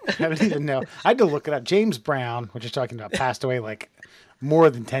 I don't even know. I had to look it up. James Brown, which you're talking about, passed away like more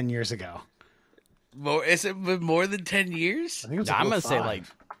than 10 years ago. Is it been more than 10 years? I think it was I'm gonna 05. say like,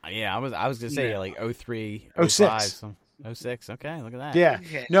 yeah, I was gonna say like 03, 06. 05, so 06. Okay, look at that. Yeah.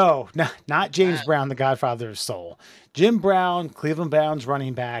 Okay. No, not James Brown, the Godfather of Soul. Jim Brown, Cleveland Browns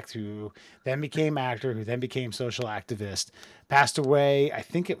running back, who then became actor, who then became social activist, passed away. I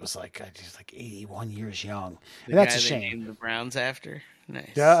think it was like 81 years young. And that's a Guy they shame. named the Browns after. Nice.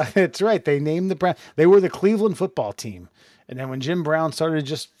 Yeah, that's right. They named the Brown. They were the Cleveland football team. And then when Jim Brown started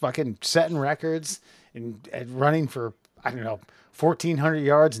just fucking setting records and running for, I don't know, 1,400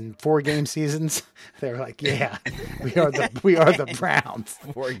 yards in 4 game seasons, they were like, "Yeah, we are the Browns."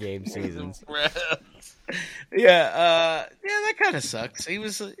 4 game seasons. Yeah, that kind of sucks. He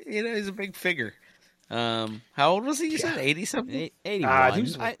was, he's a big figure. How old was he? You said 80 something. 81. He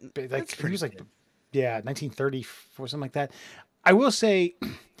was like, 1934, something like that. I will say,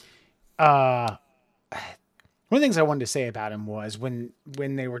 one of the things I wanted to say about him was when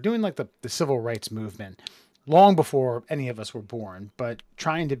they were doing like the civil rights movement, long before any of us were born, but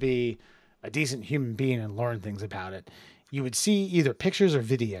trying to be a decent human being and learn things about it, you would see either pictures or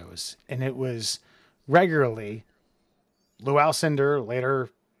videos, and it was regularly Lou Alcindor, later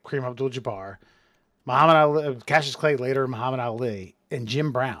Kareem Abdul-Jabbar, Muhammad Ali, Cassius Clay, later Muhammad Ali, and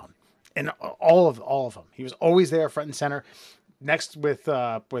Jim Brown, and all of them. He was always there, front and center, next with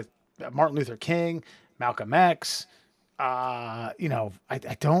Martin Luther King, Malcolm X. I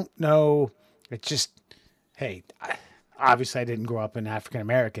don't know. It's just, hey, obviously I didn't grow up in African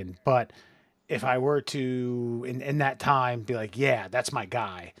American, but if I were to in that time be like, yeah, that's my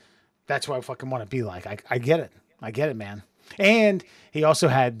guy. That's what I fucking want to be like. I get it. I get it, man. And he also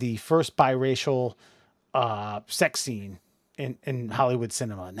had the first biracial sex scene in Hollywood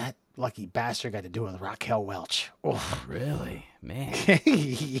cinema, and that lucky bastard got to do it with Raquel Welch. Oh, Really, man,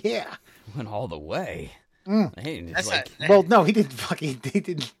 yeah. went all the way. Hey, it's That's like, Well, no, he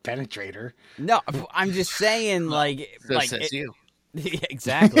didn't penetrate her. no, I'm just saying, like, So like says you. Yeah,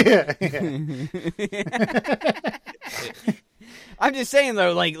 exactly. Yeah. I'm just saying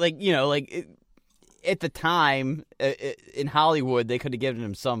though, at the time in Hollywood, they could have given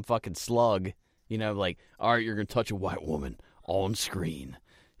him some fucking slug. Like, all right, you're gonna touch a white woman on screen.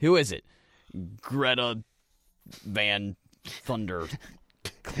 Who is it? Greta Van Thunder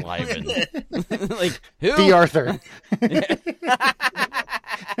Cliven. Like, who? B. Arthur.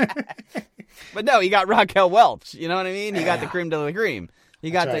 But no, he got Raquel Welch. You know what I mean? He got the cream de la cream.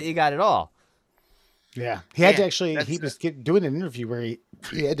 He got right. he got it all. Yeah. He had to Yeah, actually, that's he was doing an interview where he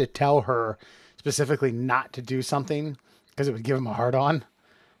had to tell her specifically not to do something because it would give him a hard on.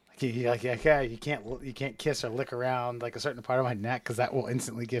 Like, yeah, you can't kiss or lick around like a certain part of my neck because that will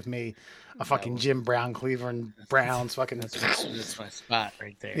instantly give me a fucking Jim Brown, Cleveland Browns fucking. That's my spot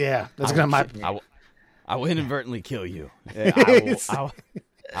right there. Yeah, that's gonna I will inadvertently kill you.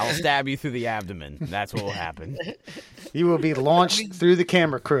 I will stab you through the abdomen. That's what will happen. You will be launched through the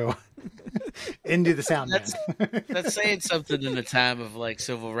camera crew into the sound man. That's saying something in a time of like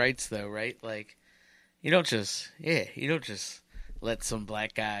civil rights, though, right? Like, you don't just let some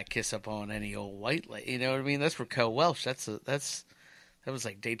black guy kiss up on any old white lady. You know what I mean? That's Raquel Welch. That was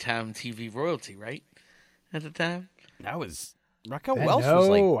like daytime TV royalty, right? At the time, That was Raquel Welch was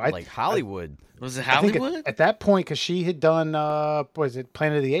like I- Hollywood. was it I think Hollywood? at that point, because she had done, was it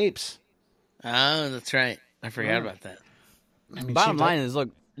Planet of the Apes? Oh, that's right. I forgot about that. I mean, Bottom she line is, look,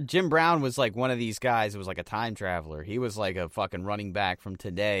 Jim Brown was like one of these guys who was like a time traveler. He was like a fucking running back from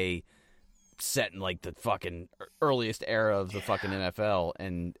today, set in like the fucking earliest era of the fucking NFL,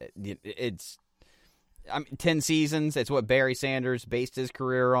 and it's 10 seasons. It's what Barry Sanders based his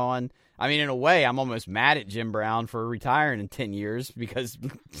career on. I mean, in a way, I'm almost mad at Jim Brown for retiring in 10 years because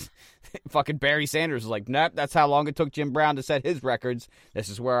fucking Barry Sanders was like, nope, that's how long it took Jim Brown to set his records. This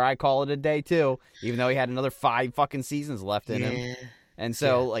is where I call it a day too, even though he had another 5 fucking seasons left in him. And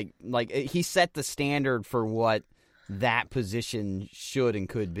so, like he set the standard for what that position should and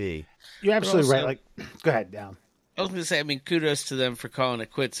could be. You're absolutely also- right. Like, go ahead, down. I was going to say, I mean, kudos to them for calling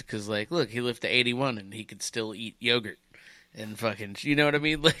it quits because, like, look, he lived to 81 and he could still eat yogurt and fucking, you know what I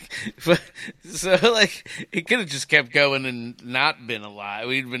mean? Like, so, like, he could have just kept going and not been alive.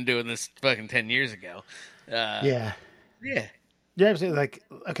 We'd been doing this fucking 10 years ago. Yeah. Yeah. You're absolutely like,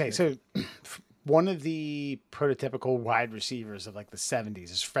 okay, so one of the prototypical wide receivers of like the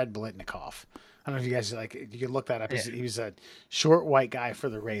 70s is Fred Biletnikoff. I don't know if you guys like, you can look that up. He was a short white guy for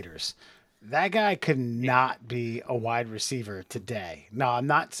the Raiders. That guy could not be a wide receiver today. No, I'm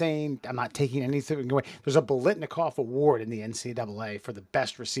not taking anything away. There's a Biletnikoff award in the NCAA for the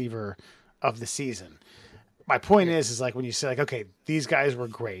best receiver of the season. My point is like when you say like, okay, these guys were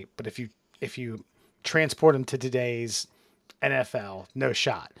great, but if you transport them to today's NFL, no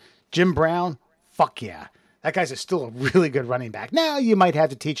shot. Jim Brown, fuck yeah. That guy's still a really good running back. Now you might have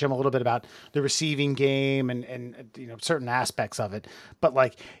to teach him a little bit about the receiving game and certain aspects of it. But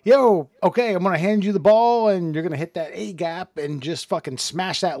like, okay, I'm gonna hand you the ball and you're gonna hit that A gap and just fucking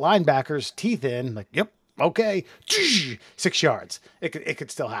smash that linebacker's teeth in. Like, yep, okay, 6 yards. It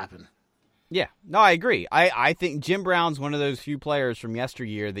could still happen. Yeah, no, I agree. I think Jim Brown's one of those few players from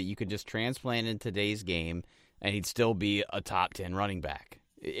yesteryear that you could just transplant in today's game and he'd still be a top 10 running back,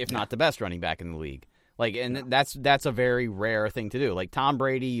 if not the best running back in the league. Like, and that's a very rare thing to do. Like Tom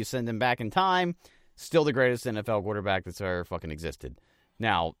Brady, you send him back in time, still the greatest NFL quarterback that's ever fucking existed.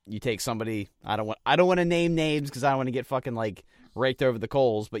 Now, you take somebody, I don't want to name names because I don't want to get fucking like raked over the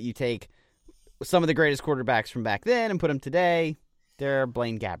coals, but you take some of the greatest quarterbacks from back then and put them today, they're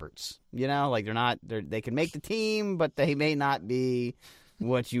Blaine Gabberts. Like they can make the team, but they may not be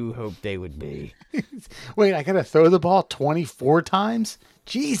what you hope they would be. Wait, I gotta throw the ball 24 times?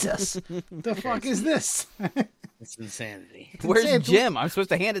 Jesus. The fuck is this? It's insanity. Where's Jim? I'm supposed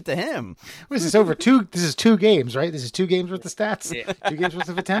to hand it to him. What is this over two? This is 2 games, right? This is 2 games worth of stats? Yeah. 2 games worth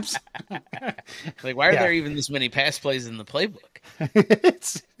of attempts? Like, why are there even this many pass plays in the playbook?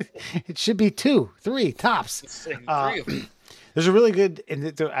 It should be 2, 3 tops. It's like 3 of them. There's a really good,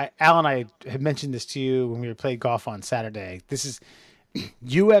 and Al and I had mentioned this to you when we were playing golf on Saturday. This is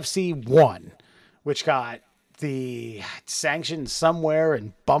UFC 1, which got the sanction somewhere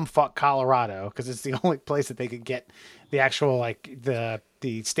in bumfuck Colorado because it's the only place that they could get the actual like the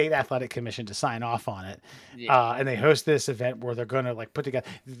state athletic commission to sign off on it. Yeah. And they host this event where they're going to like put together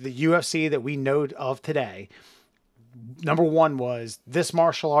the UFC that we know of today. Number 1 was this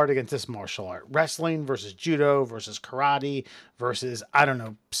martial art against this martial art, wrestling versus judo versus karate versus,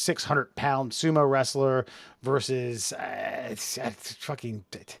 600-pound sumo wrestler versus fucking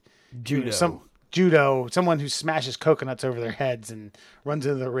judo. Judo, someone who smashes coconuts over their heads and runs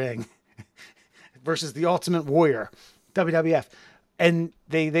into the ring versus the Ultimate Warrior, WWF. And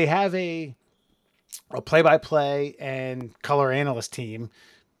they have a play-by-play and color analyst team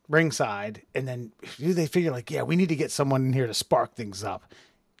ringside. And then they figure like, yeah, we need to get someone in here to spark things up.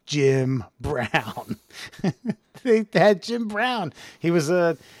 Jim Brown. They had Jim Brown. He's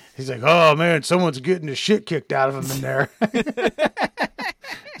like, oh man, someone's getting the shit kicked out of him in there.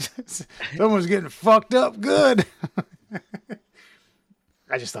 Someone's getting fucked up good.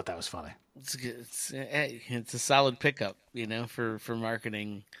 I just thought that was funny. It's good. It's a solid pickup, for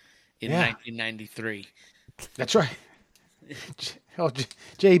marketing in 1993. That's right. Oh,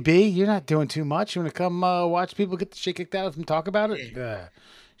 JB, you're not doing too much. You want to come watch people get the shit kicked out of them, talk about it?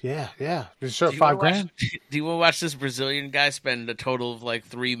 Yeah. Just show $5,000. Do you want to watch this Brazilian guy spend a total of like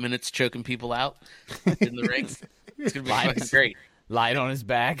 3 minutes choking people out in the ring? It's gonna be fucking great. Lied on his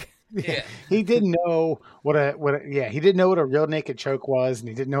back. Yeah. He didn't know what a real naked choke was, and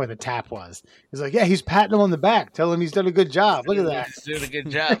he didn't know what a tap was. He's like, yeah, he's patting him on the back, telling him he's done a good job. Look at that. He's doing a good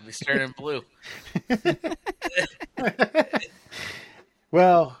job. He's turning blue.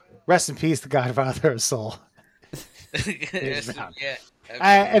 Well, rest in peace, the Godfather of Soul. Yeah.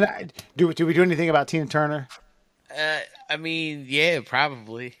 Do we do anything about Tina Turner? Yeah,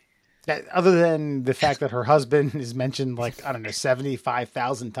 probably. Other than the fact that her husband is mentioned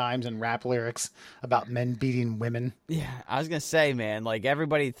 75,000 times in rap lyrics about men beating women. Yeah, I was gonna say, man, like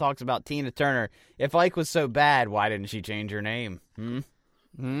everybody talks about Tina Turner. If Ike was so bad, why didn't she change her name?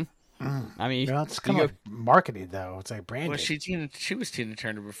 I mean, it's kind of marketing though. It's like branding. Was she was Tina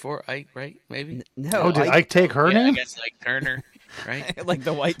Turner before Ike, right? Maybe. No. Did Ike take her name? I guess Ike Turner, right? Like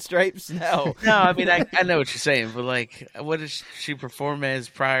the White Stripes? No. No, I mean I know what you're saying, but like, what did she perform as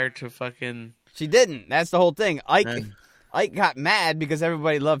prior to fucking? She didn't. That's the whole thing. Ike got mad because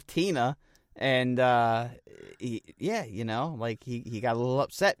everybody loved Tina, and he got a little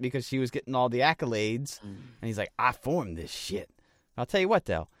upset because she was getting all the accolades, and he's like, I formed this shit. I'll tell you what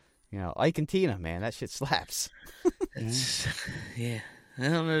though. Ike and Tina, man, that shit slaps. Yeah. I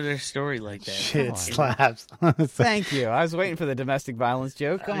don't know their story like that. Shit slaps. Thank you. I was waiting for the domestic violence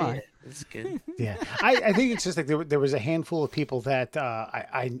joke. Come on. Yeah, that's good. Yeah. I think it's just like there was a handful of people that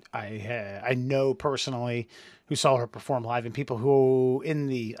I know personally who saw her perform live, and people who in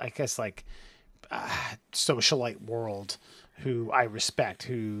the, I guess, like socialite world who I respect,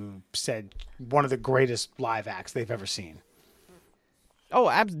 who said one of the greatest live acts they've ever seen.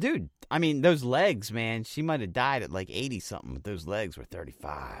 Oh, dude. I mean, those legs, man. She might have died at like 80 something, but those legs were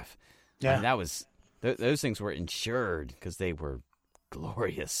 35. Yeah, I mean, that was those things were insured because they were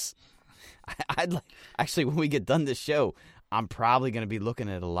glorious. I'd like actually when we get done this show, I'm probably going to be looking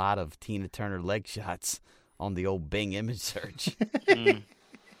at a lot of Tina Turner leg shots on the old Bing image search.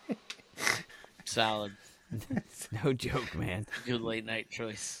 Solid. No joke, man. Good late night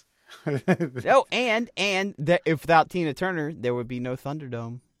choice. Oh, and if without Tina Turner, there would be no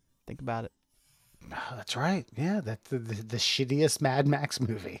Thunderdome. Think about it. Oh, that's right. Yeah, that's the shittiest Mad Max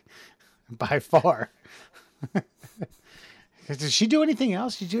movie by far. Did she do anything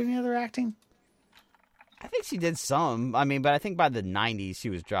else? Did she do any other acting? I think she did some. I mean, but I think by the 90s she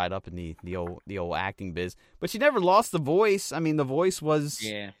was dried up in the old acting biz. But she never lost the voice. I mean, the voice was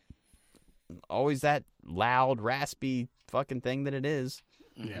always that loud, raspy fucking thing that it is.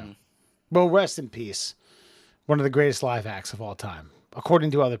 Yeah. Well, rest in peace. One of the greatest live acts of all time,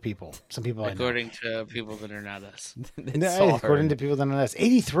 according to other people. Some people according to people that are not us. According to people that are not us.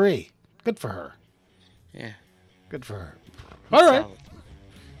 83. Good for her. Yeah. Good for her. All right.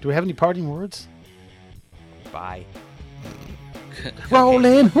 Do we have any parting words? Bye.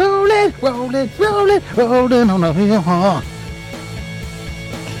 Rolling, rolling, rolling, rolling, rolling on the hill.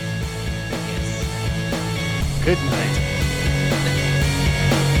 Good night.